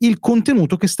prese il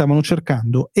contenuto che stavano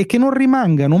cercando e che non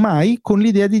rimangano mai con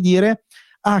l'idea di dire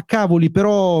ah cavoli,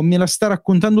 però me la sta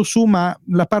raccontando su, ma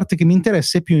la parte che mi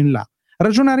interessa è più in là.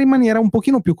 Ragionare in maniera un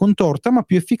pochino più contorta ma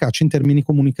più efficace in termini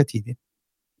comunicativi.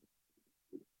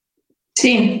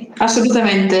 Sì,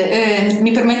 assolutamente.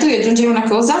 Mi permetto di aggiungere una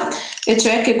cosa, e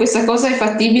cioè che questa cosa è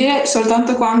fattibile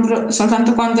soltanto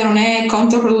quando non è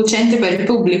controproducente per il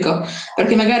pubblico,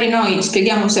 perché magari noi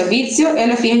spieghiamo un servizio e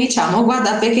alla fine diciamo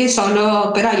guardate che è solo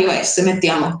per iOS,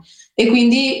 mettiamo, e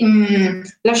quindi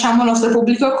lasciamo il nostro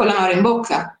pubblico con l'amaro in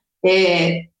bocca,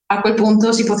 e a quel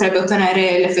punto si potrebbe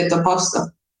ottenere l'effetto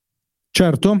opposto.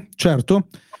 Certo.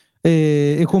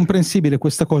 È comprensibile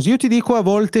questa cosa. Io ti dico, a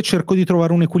volte cerco di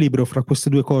trovare un equilibrio fra queste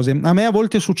due cose. A me a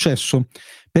volte è successo,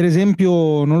 per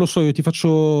esempio, non lo so, io ti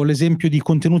faccio l'esempio di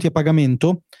contenuti a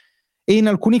pagamento e in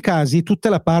alcuni casi tutta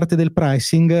la parte del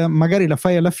pricing magari la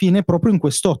fai alla fine proprio in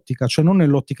quest'ottica, cioè non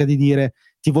nell'ottica di dire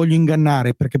ti voglio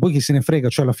ingannare, perché poi chi se ne frega,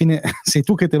 cioè alla fine sei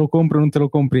tu che te lo compri o non te lo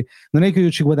compri, non è che io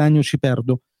ci guadagno o ci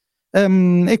perdo.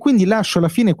 E quindi lascio alla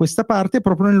fine questa parte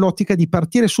proprio nell'ottica di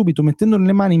partire subito mettendo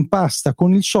le mani in pasta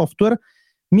con il software.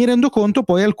 Mi rendo conto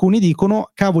poi alcuni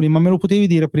dicono cavoli, ma me lo potevi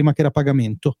dire prima che era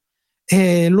pagamento,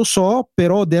 lo so,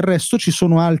 però del resto ci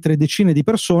sono altre decine di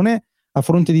persone a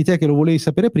fronte di te che lo volevi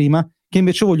sapere prima, che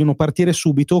invece vogliono partire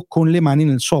subito con le mani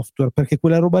nel software, perché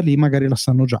quella roba lì magari la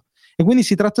sanno già. E quindi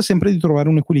si tratta sempre di trovare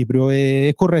un equilibrio.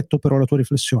 È corretto però la tua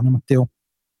riflessione, Matteo.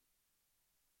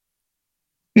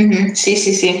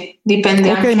 Sì, dipende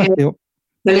anche Matteo,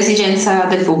 dall'esigenza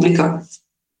del pubblico.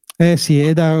 Sì,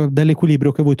 è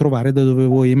dall'equilibrio che vuoi trovare, da dove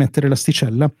vuoi mettere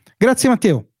l'asticella. Grazie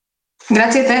Matteo.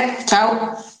 Grazie a te,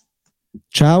 ciao.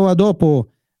 Ciao, a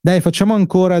dopo. Dai, facciamo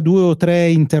ancora 2 o 3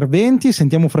 interventi.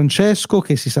 Sentiamo Francesco,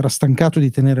 che si sarà stancato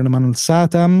di tenere la mano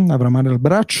alzata, avrà male al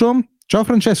braccio. Ciao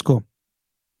Francesco.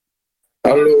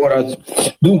 Allora,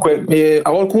 dunque,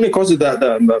 ho alcune cose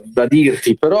da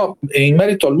dirti, però in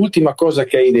merito all'ultima cosa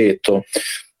che hai detto,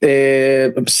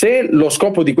 se lo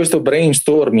scopo di questo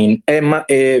brainstorming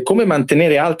è come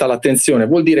mantenere alta l'attenzione,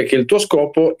 vuol dire che il tuo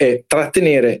scopo è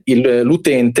trattenere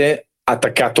l'utente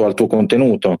attaccato al tuo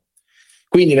contenuto.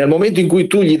 Quindi nel momento in cui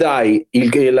tu gli dai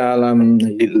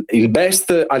il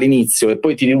best all'inizio e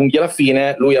poi ti dilunghi alla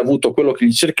fine, lui ha avuto quello che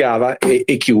gli cercava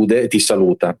e chiude e ti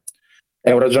saluta.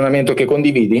 È un ragionamento che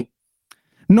condividi?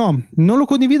 No, non lo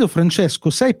condivido, Francesco.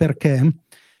 Sai perché?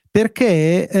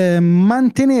 Perché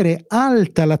mantenere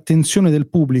alta l'attenzione del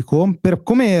pubblico, per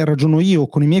come ragiono io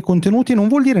con i miei contenuti, non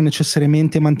vuol dire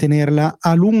necessariamente mantenerla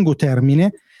a lungo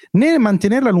termine, né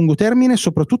mantenerla a lungo termine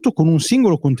soprattutto con un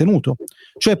singolo contenuto.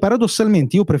 Cioè,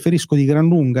 paradossalmente, io preferisco di gran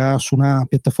lunga su una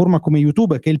piattaforma come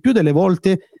YouTube, che il più delle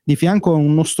volte di fianco a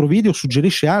un nostro video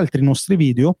suggerisce altri nostri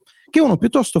video, che uno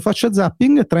piuttosto faccia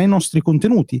zapping tra i nostri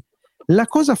contenuti. La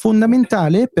cosa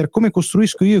fondamentale per come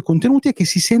costruisco io i contenuti è che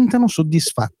si sentano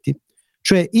soddisfatti.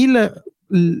 Cioè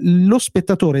lo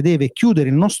spettatore deve chiudere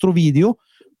il nostro video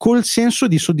col senso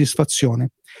di soddisfazione.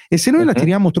 E se noi la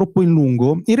tiriamo troppo in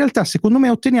lungo, in realtà secondo me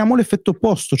otteniamo l'effetto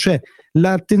opposto, cioè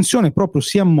l'attenzione proprio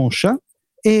si ammoscia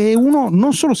e uno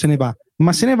non solo se ne va,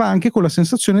 ma se ne va anche con la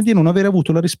sensazione di non aver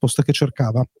avuto la risposta che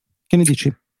cercava. Che ne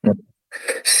dici?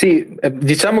 Sì,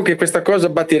 diciamo che questa cosa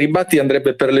batti e ribatti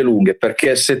andrebbe per le lunghe,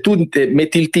 perché se tu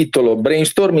metti il titolo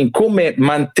brainstorming come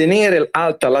mantenere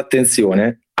alta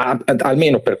l'attenzione,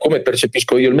 almeno per come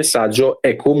percepisco io il messaggio,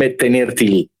 è come tenerti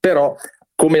lì. Però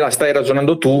come la stai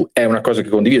ragionando tu è una cosa che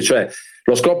condivido, cioè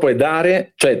lo scopo è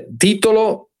dare, cioè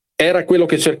titolo era quello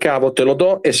che cercavo, te lo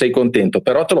do e sei contento,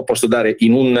 però te lo posso dare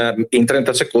in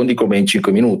 30 secondi come in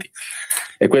 5 minuti.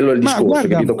 E quello è il discorso,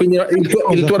 guarda, capito? Quindi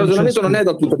il tuo ragionamento non è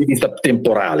dal punto di vista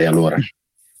temporale, allora.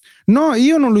 No,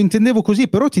 io non lo intendevo così,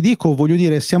 però ti dico, voglio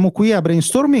dire, siamo qui a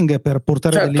brainstorming per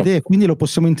portare delle idee, quindi lo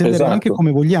possiamo intendere anche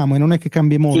come vogliamo e non è che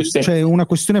cambi molto, cioè è una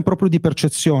questione proprio di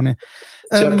percezione.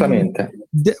 Certamente.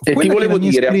 E ti volevo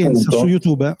dire appunto su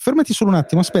YouTube, fermati solo un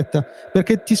attimo, aspetta,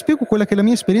 perché ti spiego quella che è la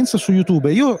mia esperienza su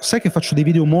YouTube. Io sai che faccio dei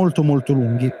video molto molto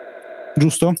lunghi,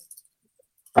 giusto?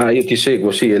 Io ti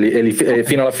seguo, sì,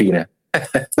 fino alla fine.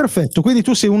 Perfetto, quindi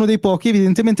tu sei uno dei pochi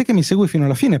evidentemente che mi segui fino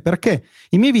alla fine, perché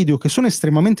i miei video, che sono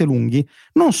estremamente lunghi,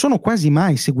 non sono quasi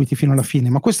mai seguiti fino alla fine,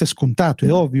 ma questo è scontato,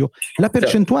 è ovvio. La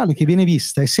percentuale che viene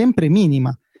vista è sempre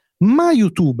minima, ma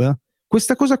YouTube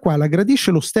questa cosa qua la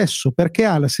gradisce lo stesso, perché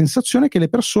ha la sensazione che le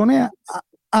persone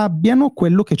abbiano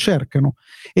quello che cercano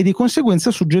e di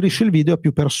conseguenza suggerisce il video a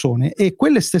più persone, e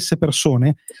quelle stesse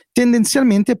persone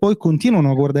tendenzialmente poi continuano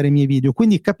a guardare i miei video.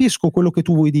 Quindi capisco quello che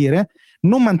tu vuoi dire,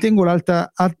 non mantengo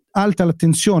alta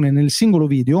l'attenzione nel singolo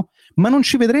video, ma non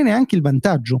ci vedrei neanche il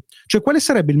vantaggio. Cioè, quale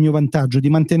sarebbe il mio vantaggio di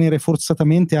mantenere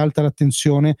forzatamente alta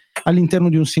l'attenzione all'interno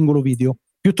di un singolo video,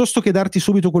 piuttosto che darti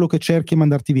subito quello che cerchi e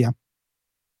mandarti via?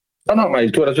 No, ma il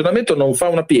tuo ragionamento non fa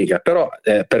una piega, però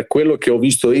per quello che ho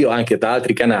visto io anche da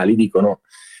altri canali dicono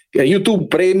che YouTube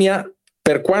premia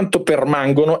per quanto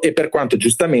permangono e per quanto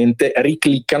giustamente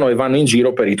ricliccano e vanno in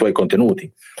giro per i tuoi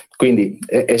contenuti. Quindi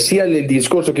è sia il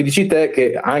discorso che dici te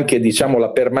che anche, diciamo, la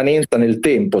permanenza nel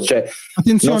tempo. Cioè,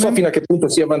 non so fino a che punto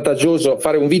sia vantaggioso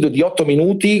fare un video di 8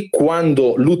 minuti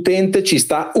quando l'utente ci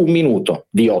sta 1 minuto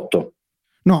di 8.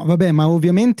 No, vabbè, ma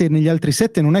ovviamente negli altri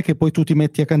 7 non è che poi tu ti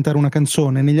metti a cantare una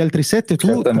canzone, negli altri 7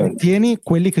 tu trattieni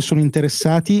quelli che sono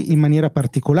interessati in maniera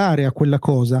particolare a quella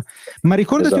cosa. Ma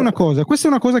ricordati una cosa, questa è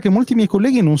una cosa che molti miei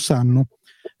colleghi non sanno.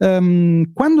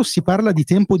 Quando si parla di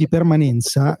tempo di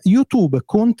permanenza, YouTube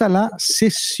conta la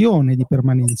sessione di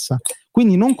permanenza,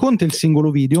 quindi non conta il singolo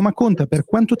video, ma conta per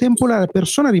quanto tempo la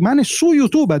persona rimane su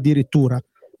YouTube addirittura.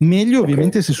 Meglio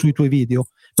ovviamente se sui tuoi video,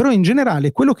 però in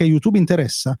generale quello che a YouTube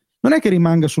interessa non è che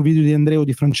rimanga sul video di Andrea o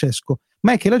di Francesco,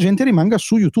 ma è che la gente rimanga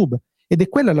su YouTube, ed è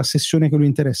quella la sessione che lui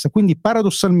interessa. Quindi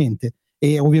paradossalmente,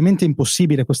 e ovviamente è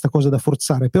impossibile questa cosa da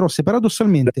forzare, però se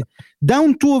paradossalmente da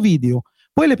un tuo video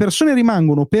poi le persone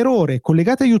rimangono per ore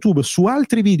collegate a YouTube su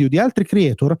altri video di altri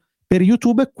creator, per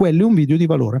YouTube quello è un video di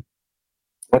valore.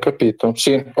 Ho capito,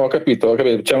 sì, ho capito.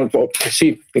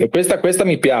 Sì, questa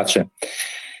mi piace.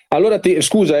 Allora,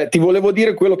 scusa, ti volevo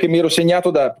dire quello che mi ero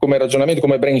segnato come ragionamento,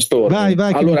 come brainstorming.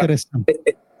 Vai, che mi interessa.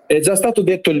 È già stato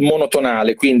detto il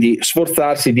monotonale, quindi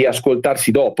sforzarsi di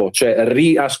ascoltarsi dopo, cioè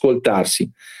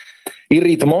riascoltarsi. Il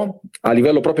ritmo, a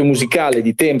livello proprio musicale,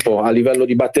 di tempo, a livello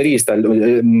di batterista,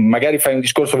 magari fai un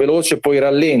discorso veloce, poi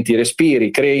rallenti,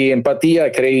 respiri, crei empatia,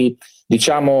 crei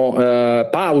diciamo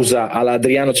pausa alla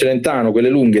Adriano Celentano, quelle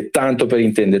lunghe, tanto per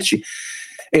intenderci.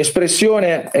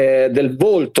 Espressione del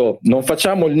volto, non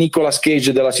facciamo il Nicolas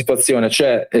Cage della situazione,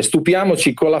 cioè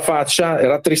stupiamoci con la faccia,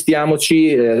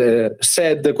 rattristiamoci,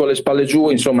 sad con le spalle giù,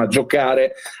 insomma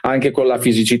giocare anche con la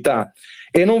fisicità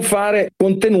e non fare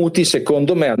contenuti,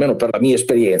 secondo me, almeno per la mia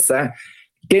esperienza,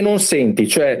 che non senti,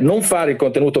 cioè non fare il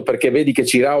contenuto perché vedi che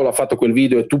Cirao l'ha fatto quel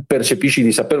video e tu percepisci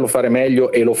di saperlo fare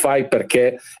meglio e lo fai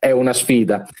perché è una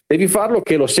sfida, devi farlo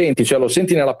che lo senti, cioè lo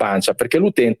senti nella pancia, perché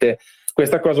l'utente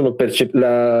questa cosa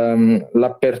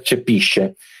la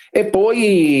percepisce. E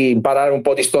poi imparare un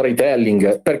po' di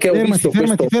storytelling, perché ho visto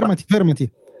fermati.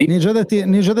 Ne hai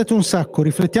già dette un sacco,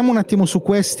 riflettiamo un attimo su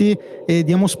questi e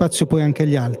diamo spazio poi anche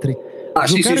agli altri.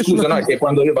 Sì, scusa, no, è che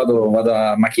quando io vado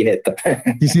a macchinetta.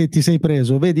 Ti sei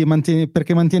preso, vedi,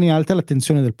 perché mantieni alta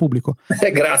l'attenzione del pubblico.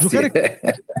 Grazie.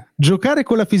 Giocare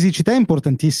con la fisicità è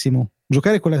importantissimo.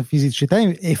 Giocare con la fisicità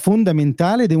è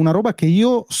fondamentale ed è una roba che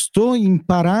io sto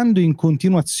imparando in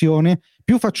continuazione.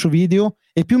 Più faccio video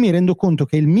e più mi rendo conto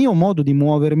che il mio modo di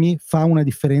muovermi fa una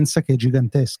differenza che è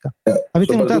gigantesca.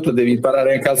 Avete notato? Devi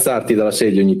imparare anche a alzarti dalla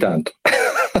sedia ogni tanto.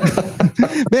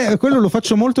 Beh, quello lo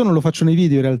faccio molto, non lo faccio nei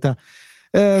video in realtà.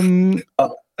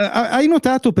 Hai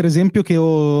notato per esempio che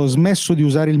ho smesso di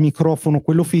usare il microfono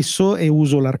quello fisso e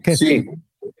uso l'archetto? Sì,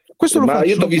 questo lo faccio.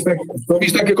 Io t'ho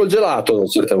visto anche col gelato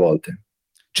certe volte.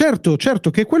 Certo,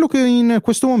 che è quello che in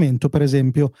questo momento, per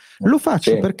esempio, lo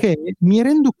faccio perché mi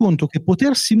rendo conto che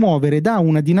potersi muovere dà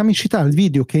una dinamicità al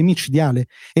video che è micidiale,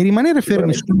 e rimanere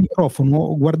fermi sul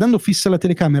microfono guardando fissa la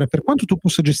telecamera, per quanto tu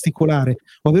possa gesticolare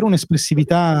o avere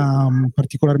un'espressività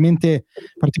particolarmente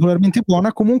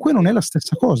buona, comunque non è la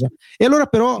stessa cosa. E allora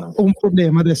però ho un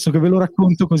problema adesso che ve lo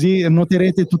racconto, così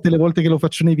noterete tutte le volte che lo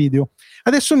faccio nei video.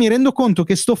 Adesso mi rendo conto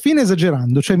che sto fin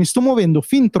esagerando, cioè mi sto muovendo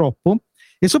fin troppo.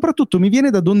 E soprattutto mi viene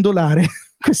da dondolare,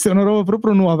 questa è una roba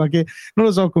proprio nuova che non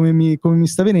lo so come mi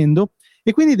sta venendo,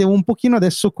 e quindi devo un pochino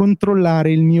adesso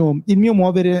controllare il mio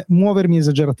muovermi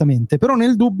esageratamente, però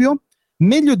nel dubbio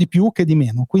meglio di più che di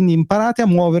meno, quindi imparate a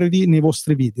muovervi nei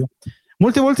vostri video.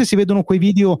 Molte volte si vedono quei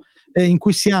video in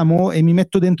cui siamo, e mi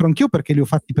metto dentro anch'io perché li ho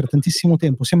fatti per tantissimo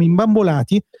tempo, siamo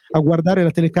imbambolati a guardare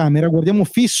la telecamera, guardiamo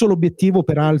fisso l'obiettivo,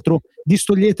 peraltro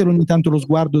distoglietelo ogni tanto lo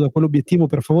sguardo da quell'obiettivo,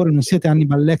 per favore, non siete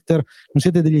Hannibal Lecter, non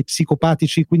siete degli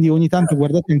psicopatici, quindi ogni tanto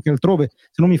guardate anche altrove,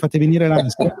 se no mi fate venire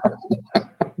l'ansia.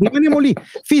 Rimaniamo lì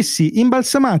fissi,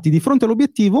 imbalsamati di fronte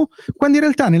all'obiettivo, quando in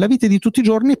realtà nella vita di tutti i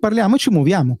giorni parliamo e ci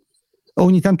muoviamo.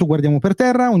 Ogni tanto guardiamo per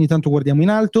terra, ogni tanto guardiamo in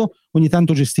alto, ogni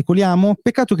tanto gesticoliamo.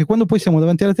 Peccato che quando poi siamo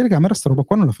davanti alla telecamera sta roba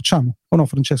qua non la facciamo, o no,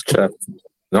 Francesco? Certo.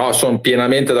 No, sono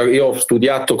pienamente io ho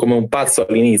studiato come un pazzo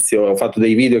all'inizio, ho fatto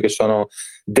dei video che sono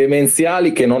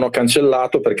demenziali, che non ho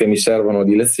cancellato perché mi servono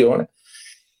di lezione,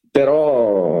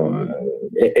 però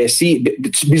sì,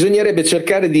 bisognerebbe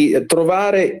cercare di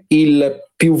trovare il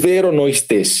più vero noi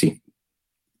stessi.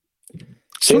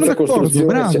 Senza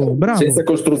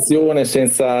costruzione,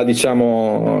 senza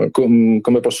diciamo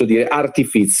come posso dire,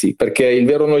 artifizi, perché il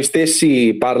vero noi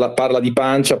stessi parla di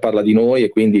pancia, parla di noi, e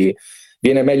quindi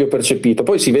viene meglio percepito.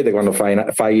 Poi si vede quando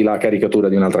fai la caricatura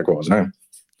di un'altra cosa.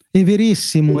 È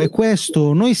verissimo, è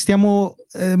questo. Noi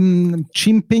ci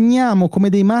impegniamo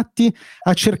come dei matti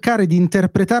a cercare di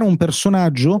interpretare un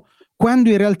personaggio,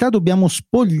 quando in realtà dobbiamo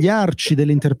spogliarci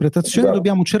dell'interpretazione,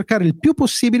 dobbiamo cercare il più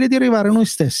possibile di arrivare a noi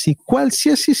stessi,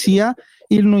 qualsiasi sia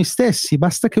il noi stessi,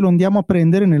 basta che lo andiamo a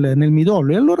prendere nel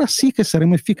midollo, e allora sì che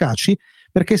saremo efficaci,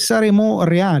 perché saremo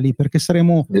reali, perché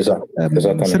saremo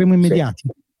immediati.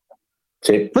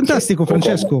 Sì, fantastico,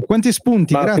 Francesco, quanti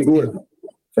spunti, grazie.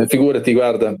 Figurati,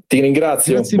 guarda, ti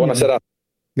ringrazio, grazie buona mille. serata.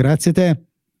 Grazie a te.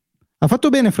 Ha fatto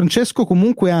bene Francesco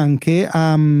comunque anche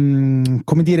a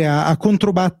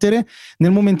controbattere nel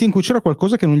momento in cui c'era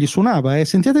qualcosa che non gli suonava, e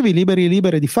sentitevi liberi e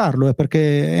libere di farlo,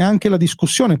 perché è anche la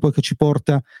discussione poi che ci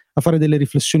porta a fare delle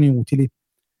riflessioni utili.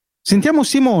 Sentiamo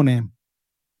Simone.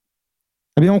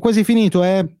 Abbiamo quasi finito,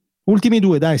 ultimi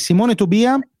due, dai, Simone e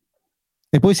Tobia,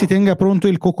 e poi si tenga pronto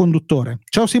il co-conduttore.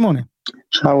 Ciao Simone.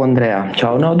 Ciao Andrea,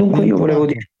 ciao. No, dunque io volevo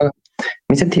dire...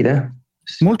 Mi sentite?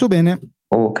 Molto bene.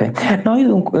 Ok, no, io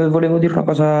dunque volevo dire una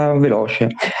cosa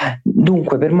veloce.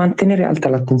 Dunque, per mantenere alta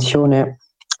l'attenzione,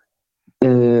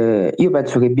 io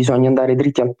penso che bisogna andare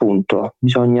dritti al punto,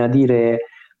 bisogna dire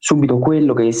subito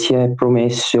quello che si è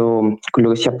promesso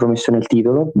nel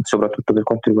titolo, soprattutto per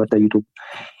quanto riguarda YouTube.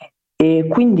 E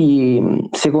quindi,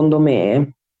 secondo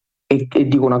me, e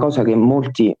dico una cosa che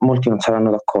molti non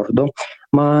saranno d'accordo,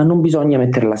 ma non bisogna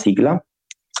mettere la sigla.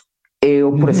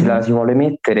 Oppure se la si vuole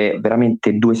mettere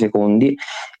veramente 2 secondi,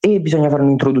 e bisogna fare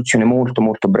un'introduzione molto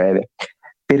molto breve,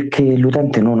 perché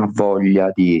l'utente non ha voglia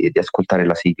di ascoltare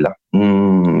la sigla.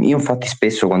 Io infatti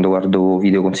spesso quando guardo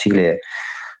video con sigle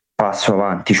passo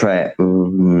avanti, cioè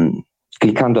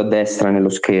cliccando a destra nello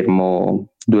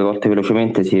schermo 2 volte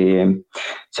velocemente si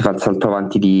fa il salto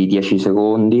avanti di 10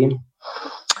 secondi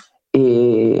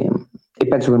e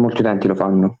penso che molti utenti lo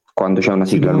fanno quando c'è una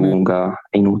sigla lunga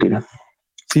e inutile.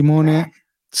 Simone,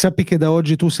 sappi che da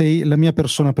oggi tu sei la mia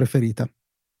persona preferita.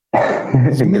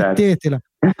 Smettetela,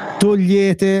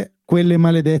 togliete quelle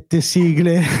maledette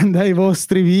sigle dai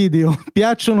vostri video,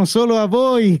 piacciono solo a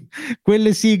voi,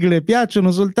 quelle sigle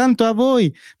piacciono soltanto a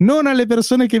voi, non alle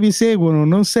persone che vi seguono,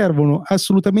 non servono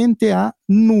assolutamente a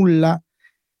nulla.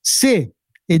 Se,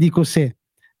 e dico se,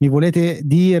 mi volete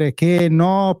dire che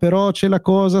no, però c'è la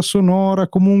cosa sonora,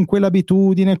 comunque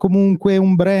l'abitudine, comunque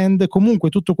un brand, comunque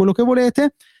tutto quello che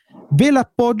volete, ve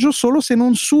l'appoggio solo se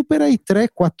non supera i 3-4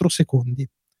 secondi.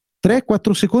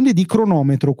 3-4 secondi di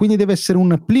cronometro, quindi deve essere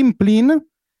un plin plin,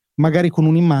 magari con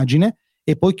un'immagine,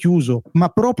 e poi chiuso, ma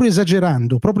proprio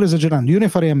esagerando, io ne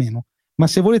farei a meno, ma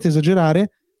se volete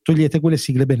esagerare, togliete quelle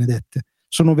sigle benedette,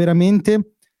 sono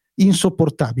veramente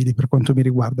insopportabili per quanto mi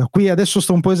riguarda. Qui adesso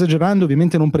sto un po' esagerando,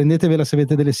 ovviamente non prendetevela se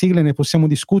avete delle sigle, ne possiamo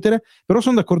discutere, però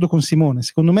sono d'accordo con Simone,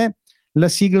 secondo me la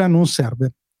sigla non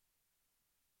serve.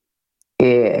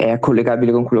 E è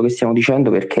collegabile con quello che stiamo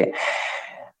dicendo, perché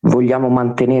vogliamo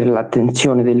mantenere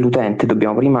l'attenzione dell'utente,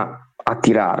 dobbiamo prima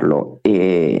attirarlo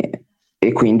e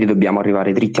quindi dobbiamo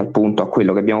arrivare dritti al punto, a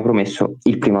quello che abbiamo promesso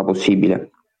il prima possibile.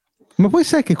 Ma poi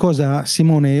sai che cosa,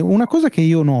 Simone? Una cosa che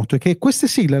io noto è che queste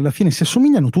sigle alla fine si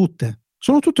assomigliano tutte,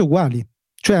 sono tutte uguali,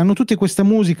 cioè hanno tutte questa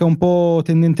musica un po'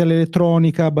 tendente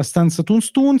all'elettronica, abbastanza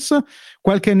tunz,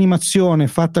 qualche animazione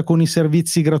fatta con i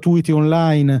servizi gratuiti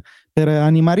online per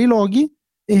animare i loghi,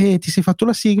 e ti sei fatto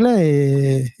la sigla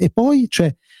e poi,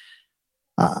 cioè,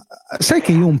 sai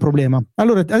che io ho un problema.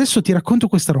 Allora, adesso ti racconto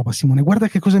questa roba, Simone, guarda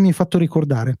che cosa mi hai fatto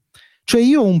ricordare. Cioè,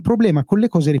 io ho un problema con le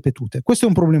cose ripetute, questo è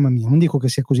un problema mio, non dico che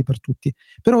sia così per tutti,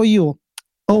 però io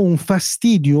ho un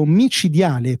fastidio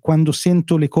micidiale quando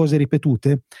sento le cose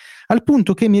ripetute, al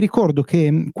punto che mi ricordo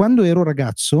che quando ero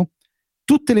ragazzo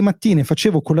tutte le mattine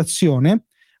facevo colazione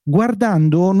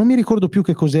guardando, non mi ricordo più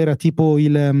che cos'era, tipo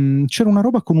c'era una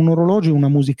roba con un orologio e una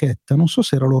musichetta, non so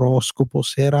se era l'oroscopo,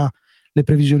 se era le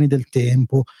previsioni del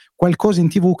tempo, qualcosa in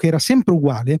TV che era sempre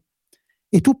uguale,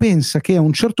 e tu pensa che a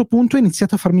un certo punto è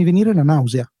iniziato a farmi venire la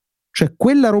nausea, cioè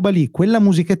quella roba lì, quella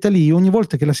musichetta lì, ogni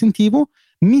volta che la sentivo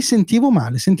mi sentivo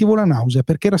male, sentivo la nausea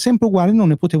perché era sempre uguale e non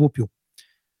ne potevo più.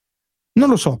 Non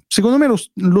lo so, secondo me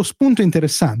lo spunto è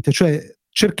interessante, cioè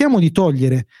cerchiamo di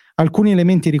togliere alcuni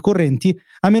elementi ricorrenti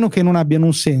a meno che non abbiano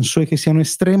un senso e che siano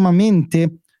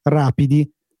estremamente rapidi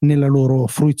nella loro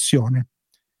fruizione.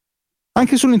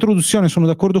 Anche sull'introduzione sono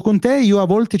d'accordo con te, io a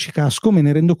volte ci casco, me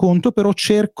ne rendo conto, però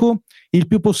cerco il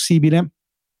più possibile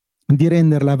di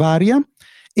renderla varia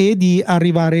e di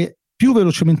arrivare più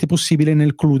velocemente possibile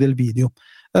nel clou del video.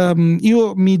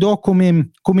 Io mi do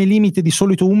come limite di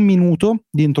solito 1 minuto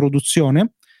di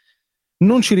introduzione,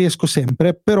 non ci riesco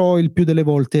sempre, però il più delle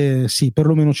volte sì,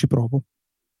 perlomeno ci provo.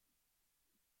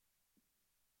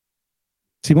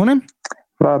 Simone?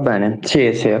 Va bene,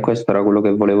 sì, questo era quello che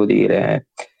volevo dire.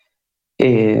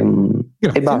 E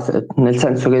basta, nel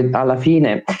senso che alla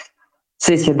fine,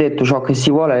 se si è detto ciò che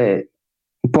si vuole,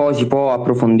 poi si può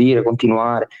approfondire,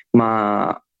 continuare,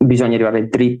 ma bisogna arrivare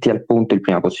dritti al punto il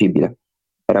prima possibile.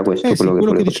 Era questo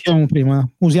quello che dicevamo prima,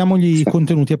 usiamo gli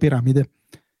contenuti a piramide.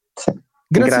 Sì.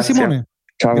 Grazie Simone.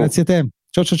 Ciao. Grazie a te.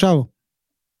 Ciao.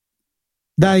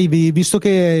 Dai, visto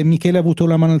che Michele ha avuto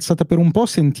la mano alzata per un po',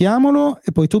 sentiamolo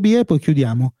e poi Tobia e poi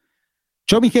chiudiamo.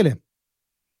 Ciao Michele.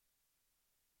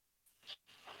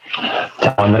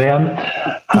 Ciao Andrea.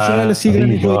 Tu ce l'hai la sigla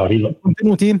nei tuoi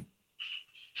contenuti?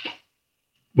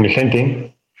 Mi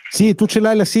senti? Sì, tu ce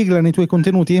l'hai la sigla nei tuoi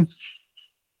contenuti?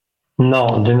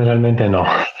 No, generalmente no.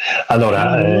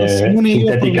 Allora,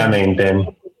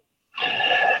 sinteticamente,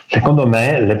 secondo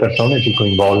me le persone si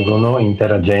coinvolgono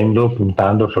interagendo,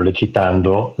 puntando,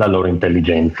 sollecitando la loro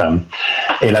intelligenza,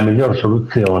 e la miglior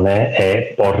soluzione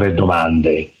è porre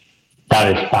domande,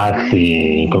 dare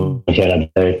spazi, come si era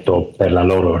detto, per la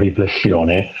loro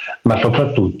riflessione, ma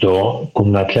soprattutto con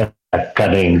una certa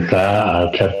cadenza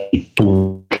a certi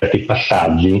punti, certi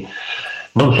passaggi,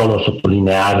 non solo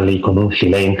sottolinearli con un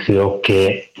silenzio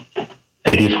che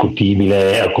è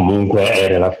discutibile o comunque è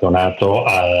relazionato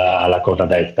alla cosa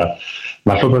detta,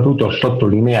 ma soprattutto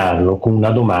sottolinearlo con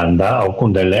una domanda o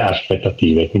con delle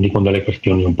aspettative, quindi con delle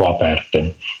questioni un po'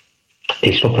 aperte.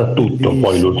 E soprattutto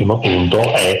poi l'ultimo punto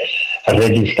è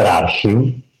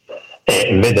registrarsi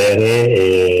e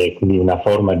vedere quindi una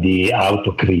forma di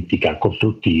autocritica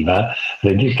costruttiva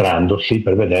registrandosi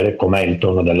per vedere com'è il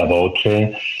tono della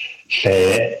voce,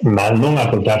 ma non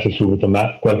approcciarsi subito,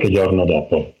 ma qualche giorno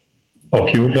dopo. Ho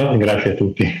chiuso, grazie a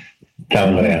tutti. Ciao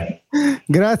Andrea.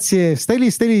 Grazie, stai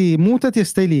lì, mutati e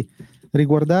stai lì,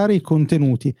 riguardare i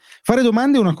contenuti. Fare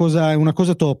domande è una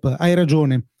cosa top, hai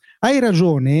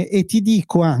ragione e ti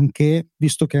dico anche,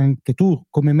 visto che anche tu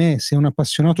come me sei un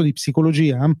appassionato di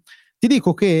psicologia, ti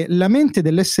dico che la mente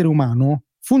dell'essere umano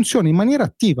funziona in maniera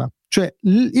attiva, cioè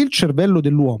il cervello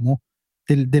dell'uomo,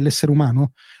 dell'essere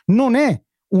umano, non è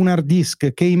un hard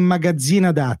disk che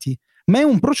immagazzina dati, ma è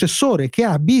un processore che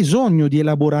ha bisogno di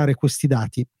elaborare questi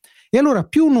dati. E allora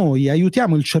più noi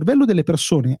aiutiamo il cervello delle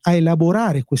persone a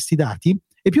elaborare questi dati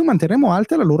e più manterremo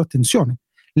alta la loro attenzione.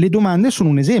 Le domande sono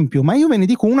un esempio, ma io ve ne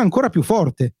dico una ancora più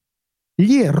forte.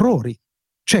 Gli errori.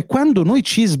 Cioè, quando noi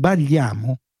ci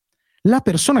sbagliamo, la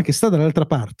persona che sta dall'altra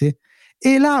parte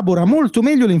elabora molto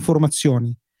meglio le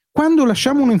informazioni. Quando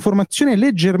lasciamo un'informazione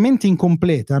leggermente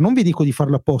incompleta, non vi dico di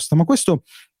farlo apposta, ma questo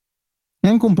è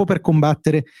anche un po' per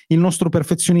combattere il nostro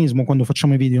perfezionismo quando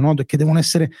facciamo i video, no? Che devono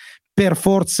essere per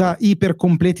forza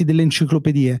ipercompleti delle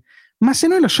enciclopedie. Ma se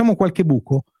noi lasciamo qualche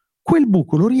buco, quel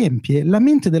buco lo riempie la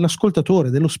mente dell'ascoltatore,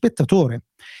 dello spettatore.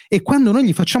 E quando noi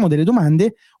gli facciamo delle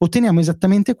domande, otteniamo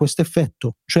esattamente questo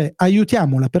effetto, cioè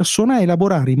aiutiamo la persona a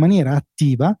elaborare in maniera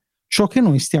attiva ciò che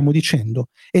noi stiamo dicendo.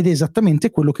 Ed è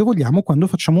esattamente quello che vogliamo quando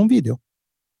facciamo un video.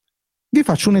 Vi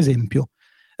faccio un esempio.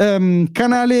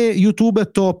 Canale YouTube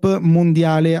top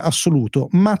mondiale assoluto,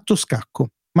 Matto Scacco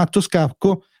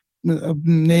è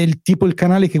il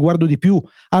canale che guardo di più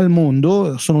al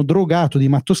mondo, sono drogato di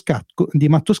Matto Scacco.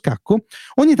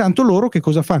 Ogni tanto loro che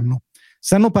cosa fanno?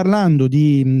 Stanno parlando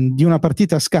di una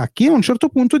partita a scacchi e a un certo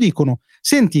punto dicono: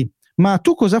 senti, ma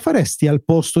tu cosa faresti al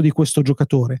posto di questo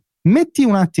giocatore? Metti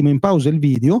un attimo in pausa il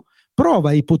video, prova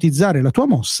a ipotizzare la tua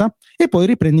mossa e poi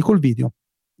riprendi col video.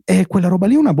 E quella roba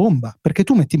lì è una bomba, perché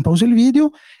tu metti in pausa il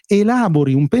video,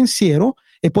 elabori un pensiero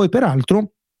e poi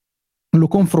peraltro lo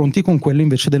confronti con quello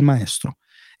invece del maestro.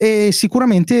 È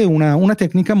sicuramente una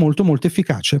tecnica molto molto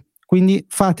efficace, quindi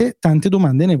fate tante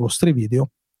domande nei vostri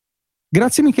video.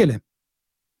 Grazie Michele.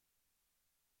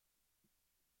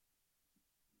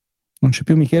 Non c'è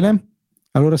più Michele?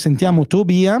 Allora sentiamo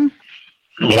Tobia.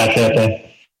 Grazie a te.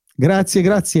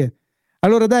 Grazie.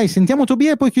 Allora dai, sentiamo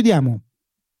Tobia e poi chiudiamo.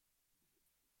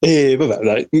 E vabbè,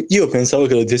 dai, io pensavo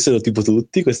che lo dicessero tipo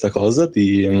tutti questa cosa,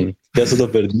 ti è stato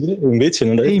per dire, invece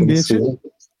non l'ha detto nessuno.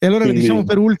 E allora Quindi, diciamo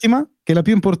per ultima, che è la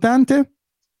più importante.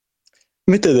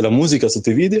 Mettere della musica sotto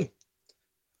i video.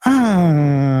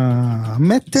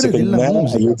 Mettere Secondo della me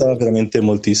musica. aiuta veramente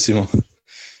moltissimo,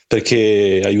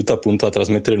 perché aiuta appunto a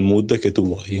trasmettere il mood che tu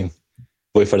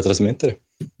vuoi far trasmettere.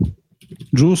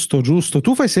 Giusto.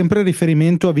 Tu fai sempre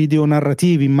riferimento a video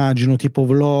narrativi, immagino, tipo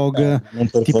vlog, non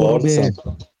per tipo forza. robe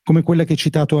come quella che hai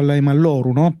citato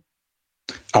all'Aimalloru, no?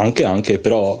 Anche,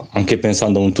 però anche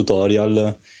pensando a un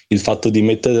tutorial, il fatto di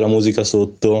mettere della musica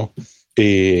sotto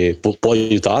e può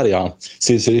aiutare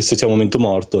se c'è un momento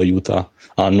morto, aiuta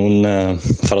a non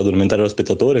far addormentare lo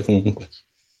spettatore comunque.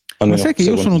 Ma sai che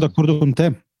io sono d'accordo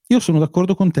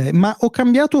con te, ma ho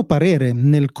cambiato parere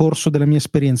nel corso della mia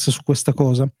esperienza su questa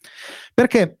cosa,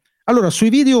 perché allora sui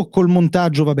video col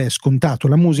montaggio, vabbè, scontato,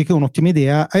 la musica è un'ottima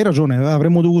idea, hai ragione,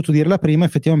 avremmo dovuto dirla prima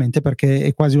effettivamente perché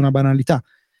è quasi una banalità,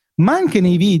 ma anche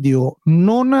nei video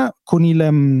non con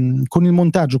il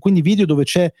montaggio, quindi video dove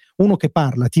c'è uno che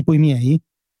parla, tipo i miei,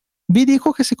 vi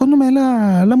dico che secondo me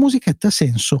la musichetta ha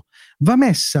senso, va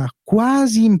messa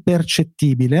quasi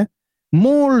impercettibile,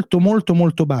 molto molto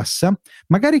molto bassa,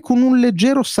 magari con un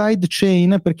leggero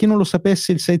sidechain. Per chi non lo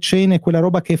sapesse, il sidechain è quella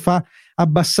roba che fa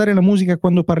abbassare la musica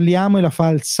quando parliamo e la fa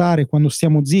alzare quando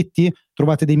stiamo zitti.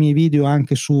 Trovate dei miei video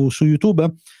anche su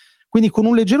YouTube. Quindi con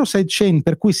un leggero sidechain,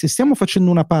 per cui se stiamo facendo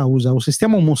una pausa o se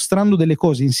stiamo mostrando delle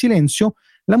cose in silenzio,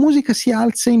 la musica si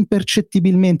alza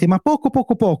impercettibilmente, ma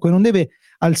poco, e non deve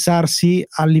alzarsi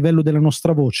al livello della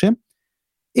nostra voce.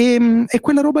 E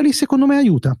quella roba lì secondo me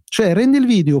aiuta, cioè rende il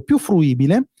video più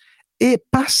fruibile e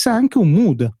passa anche un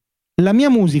mood. La mia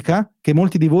musica, che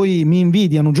molti di voi mi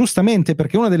invidiano giustamente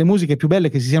perché è una delle musiche più belle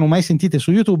che si siano mai sentite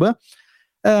su YouTube,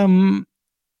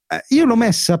 io l'ho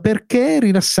messa perché è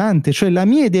rilassante, cioè la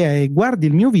mia idea è: guardi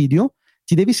il mio video,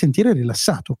 ti devi sentire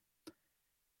rilassato.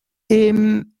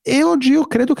 E oggi io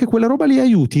credo che quella roba lì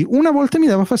aiuti. Una volta mi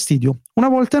dava fastidio, una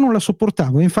volta non la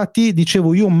sopportavo, infatti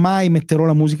dicevo io mai metterò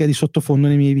la musica di sottofondo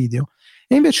nei miei video,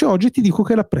 e invece oggi ti dico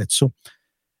che l'apprezzo.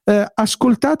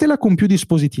 Ascoltatela con più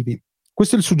dispositivi,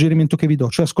 Questo è il suggerimento che vi do,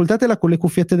 cioè ascoltatela con le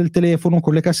cuffiette del telefono,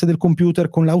 con le casse del computer,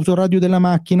 con l'autoradio della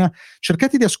macchina,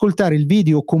 cercate di ascoltare il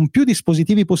video con più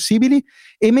dispositivi possibili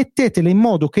e mettetela in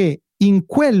modo che in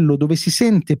quello dove si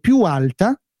sente più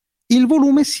alta il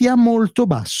volume sia molto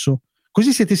basso.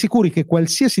 Così siete sicuri che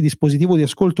qualsiasi dispositivo di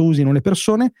ascolto usino le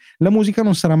persone, la musica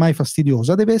non sarà mai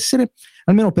fastidiosa. Deve essere,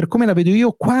 almeno per come la vedo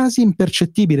io, quasi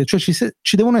impercettibile. Cioè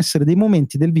ci devono essere dei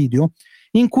momenti del video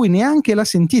in cui neanche la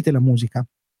sentite la musica.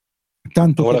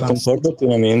 Tanto ora concordo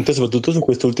pienamente, soprattutto su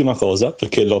quest'ultima cosa,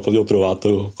 perché l'ho proprio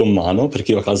provato con mano,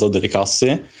 perché io a casa ho delle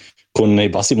casse con i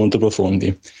bassi molto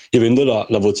profondi. E avendo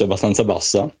la voce abbastanza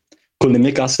bassa, con le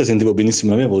mie casse sentivo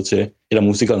benissimo la mia voce e la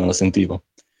musica non la sentivo.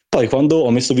 Poi quando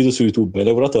ho messo video su YouTube e ho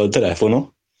lavorato dal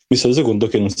telefono, mi sono reso conto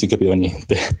che non si capiva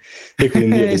niente e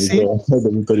quindi ho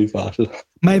dovuto rifarlo.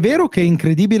 Ma è vero che è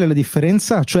incredibile la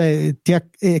differenza? Cioè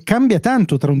cambia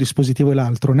tanto tra un dispositivo e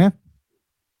l'altro, né?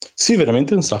 Sì,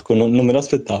 veramente un sacco, non me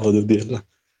l'aspettavo, devo dirla.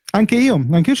 Anche io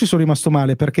ci sono rimasto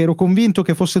male perché ero convinto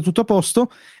che fosse tutto a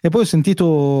posto e poi ho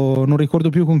sentito, non ricordo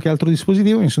più con che altro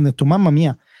dispositivo, e mi sono detto mamma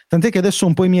mia, tant'è che adesso ho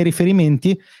un po' i miei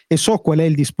riferimenti e so qual è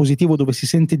il dispositivo dove si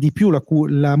sente di più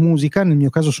la musica, nel mio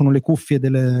caso sono le cuffie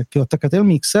che ho attaccate al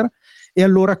mixer, e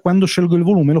allora quando scelgo il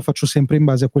volume lo faccio sempre in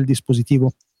base a quel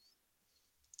dispositivo.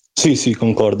 Sì,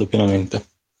 concordo pienamente.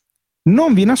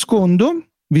 Non vi nascondo,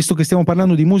 visto che stiamo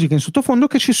parlando di musica in sottofondo,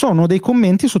 che ci sono dei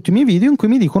commenti sotto i miei video in cui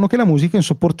mi dicono che la musica è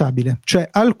insopportabile, cioè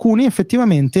alcuni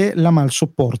effettivamente la mal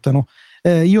sopportano.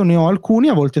 Io ne ho alcuni,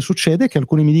 a volte succede che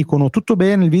alcuni mi dicono tutto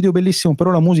bene, il video è bellissimo, però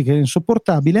la musica è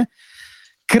insopportabile.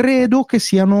 Credo che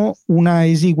siano una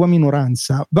esigua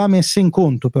minoranza, va messa in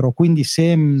conto però, quindi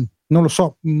se, non lo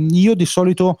so, io di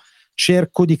solito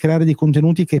cerco di creare dei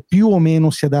contenuti che più o meno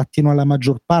si adattino alla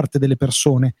maggior parte delle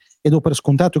persone e do per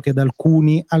scontato che ad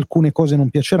alcune cose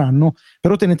non piaceranno,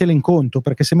 però tenetele in conto,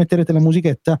 perché se metterete la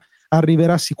musichetta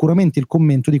arriverà sicuramente il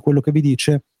commento di quello che vi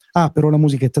dice però la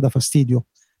musichetta dà fastidio.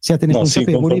 Siatene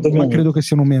consapevoli, ma credo che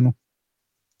siano meno.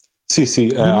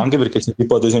 Sì, anche perché c'è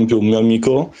tipo ad esempio un mio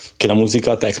amico che la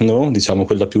musica techno, diciamo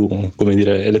quella più, come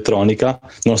dire, elettronica,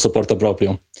 non la sopporta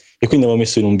proprio. E quindi avevo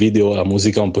messo in un video la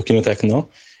musica un pochino techno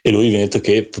e lui mi ha detto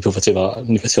che proprio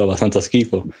mi faceva abbastanza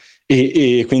schifo.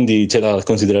 E quindi c'è da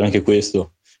considerare anche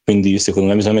questo. Quindi secondo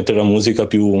me bisogna mettere la musica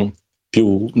più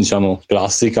diciamo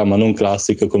classica, ma non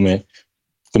classica come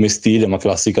stile, ma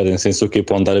classica nel senso che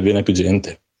può andare bene a più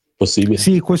gente possibile.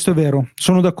 Sì, questo è vero,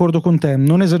 sono d'accordo con te.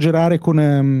 Non esagerare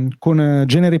con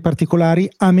generi particolari,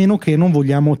 a meno che non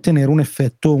vogliamo ottenere un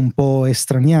effetto un po'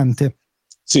 estraniante.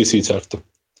 Sì, certo.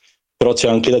 Però c'è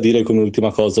anche da dire come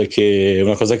ultima cosa che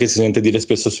una cosa che si sente dire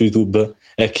spesso su YouTube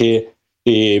è che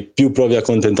più provi a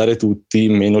accontentare tutti,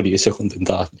 meno riesci a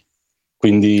accontentarli.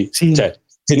 Quindi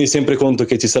tieni sempre conto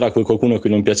che ci sarà qualcuno che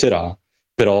non piacerà,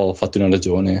 però fatti una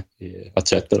ragione e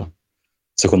accettalo.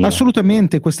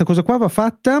 Assolutamente, questa cosa qua va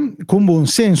fatta con buon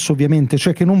senso, ovviamente,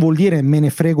 cioè che non vuol dire me ne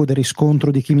frego del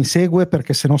riscontro di chi mi segue,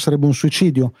 perché sennò sarebbe un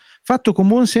suicidio. Fatto con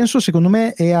buon senso, secondo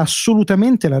me, è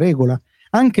assolutamente la regola,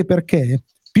 anche perché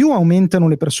più aumentano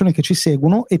le persone che ci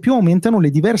seguono e più aumentano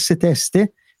le diverse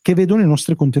teste che vedono i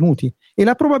nostri contenuti, e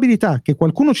la probabilità che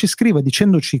qualcuno ci scriva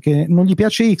dicendoci che non gli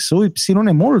piace X o Y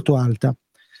è molto alta.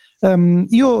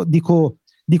 Io dico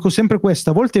sempre questo: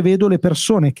 a volte vedo le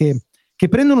persone che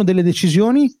prendono delle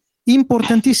decisioni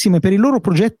importantissime per i loro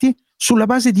progetti sulla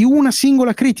base di una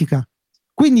singola critica.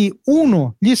 Quindi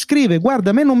uno gli scrive: guarda,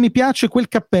 a me non mi piace quel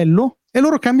cappello, e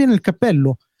loro cambiano il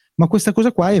cappello. Ma questa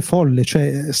cosa qua è folle,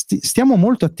 cioè stiamo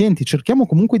molto attenti, cerchiamo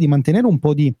comunque di mantenere un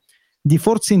po' di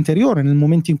forza interiore nel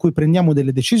momento in cui prendiamo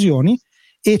delle decisioni,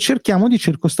 e cerchiamo di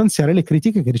circostanziare le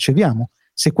critiche che riceviamo.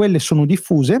 Se quelle sono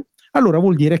diffuse, allora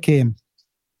vuol dire che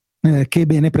è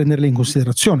bene prenderle in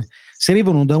considerazione. Se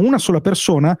arrivano da una sola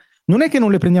persona, non è che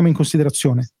non le prendiamo in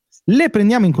considerazione, le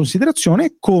prendiamo in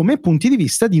considerazione come punti di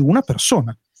vista di una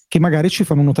persona, che magari ci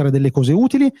fanno notare delle cose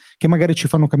utili, che magari ci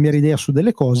fanno cambiare idea su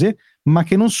delle cose, ma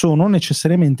che non sono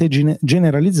necessariamente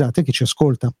generalizzate a chi ci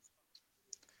ascolta.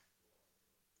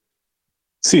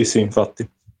 Sì, infatti.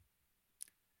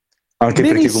 Anche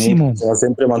Benissimo. Perché comunque bisogna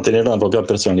sempre mantenere la propria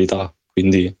personalità,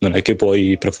 quindi non è che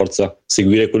puoi per forza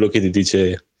seguire quello che ti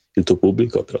dice il tuo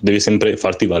pubblico, però devi sempre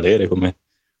farti valere come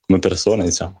persona,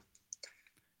 diciamo.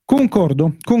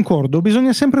 Concordo,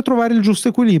 bisogna sempre trovare il giusto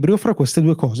equilibrio fra queste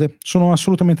due cose, sono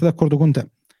assolutamente d'accordo con te.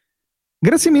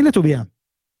 Grazie mille, Tobia.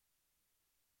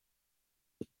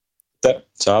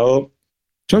 Ciao.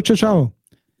 Ciao.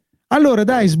 Allora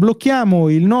dai, sblocchiamo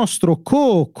il nostro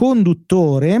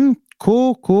co-conduttore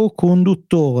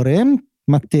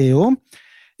Matteo,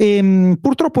 E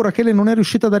purtroppo Rachele non è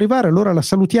riuscita ad arrivare, allora la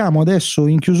salutiamo adesso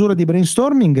in chiusura di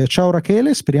Brainstorming. Ciao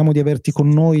Rachele, speriamo di averti con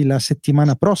noi la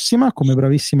settimana prossima come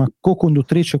bravissima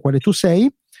co-conduttrice quale tu sei.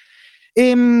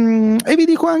 E vi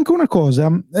dico anche una cosa,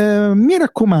 mi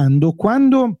raccomando,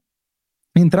 quando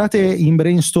entrate in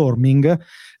Brainstorming,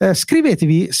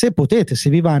 scrivetevi, se potete,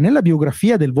 se vi va, nella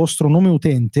biografia del vostro nome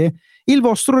utente il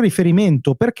vostro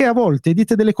riferimento, perché a volte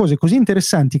dite delle cose così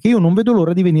interessanti che io non vedo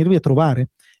l'ora di venirvi a trovare.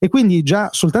 E quindi già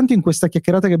soltanto in questa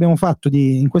chiacchierata che abbiamo fatto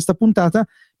in questa puntata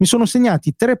mi sono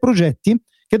segnati 3 progetti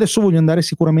che adesso voglio andare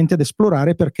sicuramente ad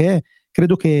esplorare, perché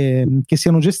credo che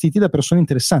siano gestiti da persone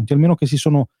interessanti, almeno che si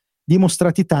sono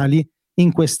dimostrati tali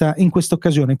in questa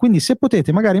occasione. Quindi se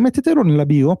potete magari mettetelo nella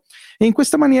bio e in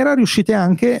questa maniera riuscite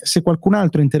anche, se qualcun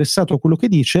altro è interessato a quello che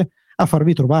dice, a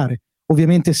farvi trovare.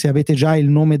 Ovviamente se avete già il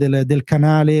nome del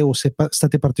canale o se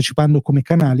state partecipando come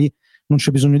canali non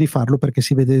c'è bisogno di farlo, perché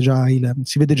si vede già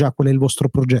qual è il vostro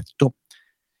progetto.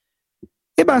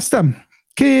 E basta.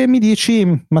 Che mi dici,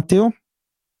 Matteo?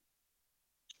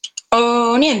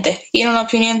 Oh, niente, io non ho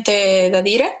più niente da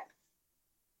dire.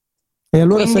 E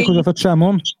allora sai cosa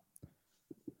facciamo?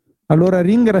 Allora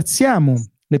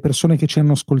ringraziamo le persone che ci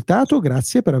hanno ascoltato,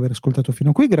 grazie per aver ascoltato fino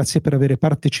a qui, grazie per aver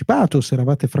partecipato, se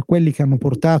eravate fra quelli che hanno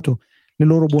portato le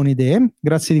loro buone idee,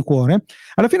 grazie di cuore.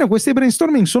 Alla fine questi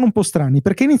brainstorming sono un po' strani,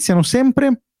 perché iniziano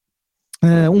sempre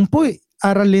un po'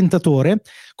 a rallentatore,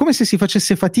 come se si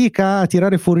facesse fatica a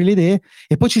tirare fuori le idee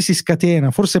e poi ci si scatena,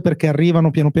 forse perché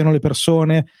arrivano piano piano le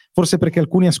persone, forse perché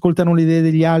alcuni ascoltano le idee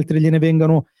degli altri e gliene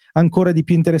vengono ancora di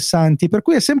più interessanti, per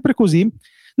cui è sempre così.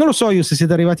 Non lo so io se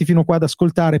siete arrivati fino qua ad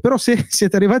ascoltare, però se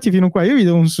siete arrivati fino qua io vi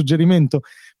do un suggerimento: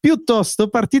 piuttosto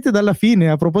partite dalla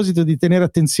fine. A proposito di tenere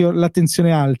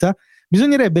l'attenzione alta,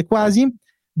 bisognerebbe quasi,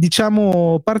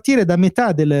 diciamo, partire da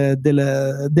metà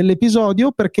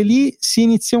dell'episodio, perché lì si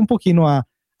inizia un pochino a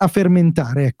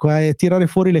fermentare, ecco, a tirare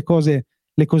fuori le cose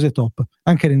top,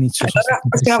 anche all'inizio. Allora, la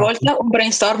prossima volta un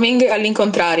brainstorming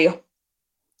all'incontrario.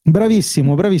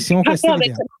 Bravissimo, questa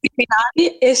dei saluti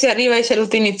finali e si arriva ai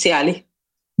saluti iniziali.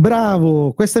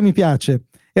 Bravo, questa mi piace.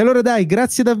 E allora dai,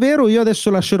 grazie davvero. Io adesso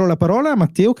lascerò la parola a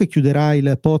Matteo, che chiuderà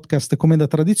il podcast come da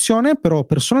tradizione, però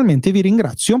personalmente vi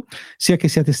ringrazio sia che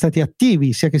siate stati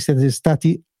attivi, sia che siate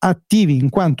stati attivi in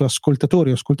quanto ascoltatori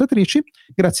o ascoltatrici.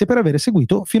 Grazie per aver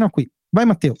seguito fino a qui. Vai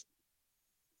Matteo.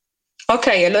 Ok,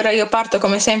 allora io parto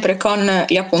come sempre con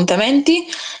gli appuntamenti.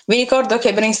 Vi ricordo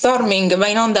che Brainstorming va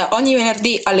in onda ogni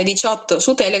venerdì alle 18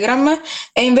 su Telegram,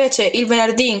 e invece il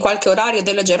venerdì, in qualche orario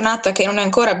della giornata che non è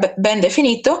ancora ben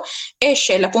definito,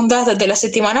 esce la puntata della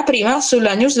settimana prima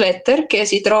sulla newsletter che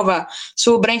si trova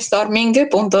su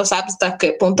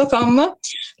brainstorming.substack.com.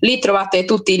 Lì trovate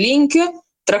tutti i link,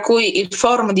 tra cui il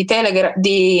forum di Telegram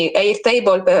di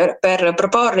Airtable per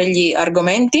proporre gli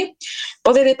argomenti.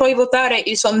 Potete poi votare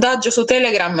il sondaggio su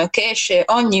Telegram che esce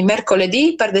ogni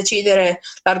mercoledì per decidere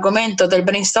l'argomento del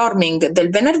brainstorming del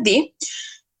venerdì.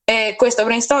 E questo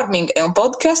brainstorming è un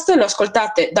podcast, lo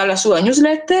ascoltate dalla sua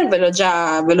newsletter, ve l'ho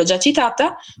già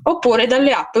citata, oppure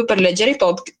dalle app per leggere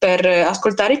per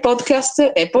ascoltare i podcast,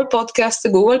 Apple Podcast,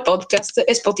 Google Podcast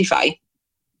e Spotify.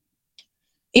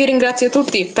 Io ringrazio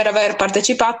tutti per aver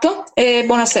partecipato e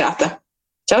buona serata.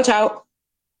 Ciao ciao!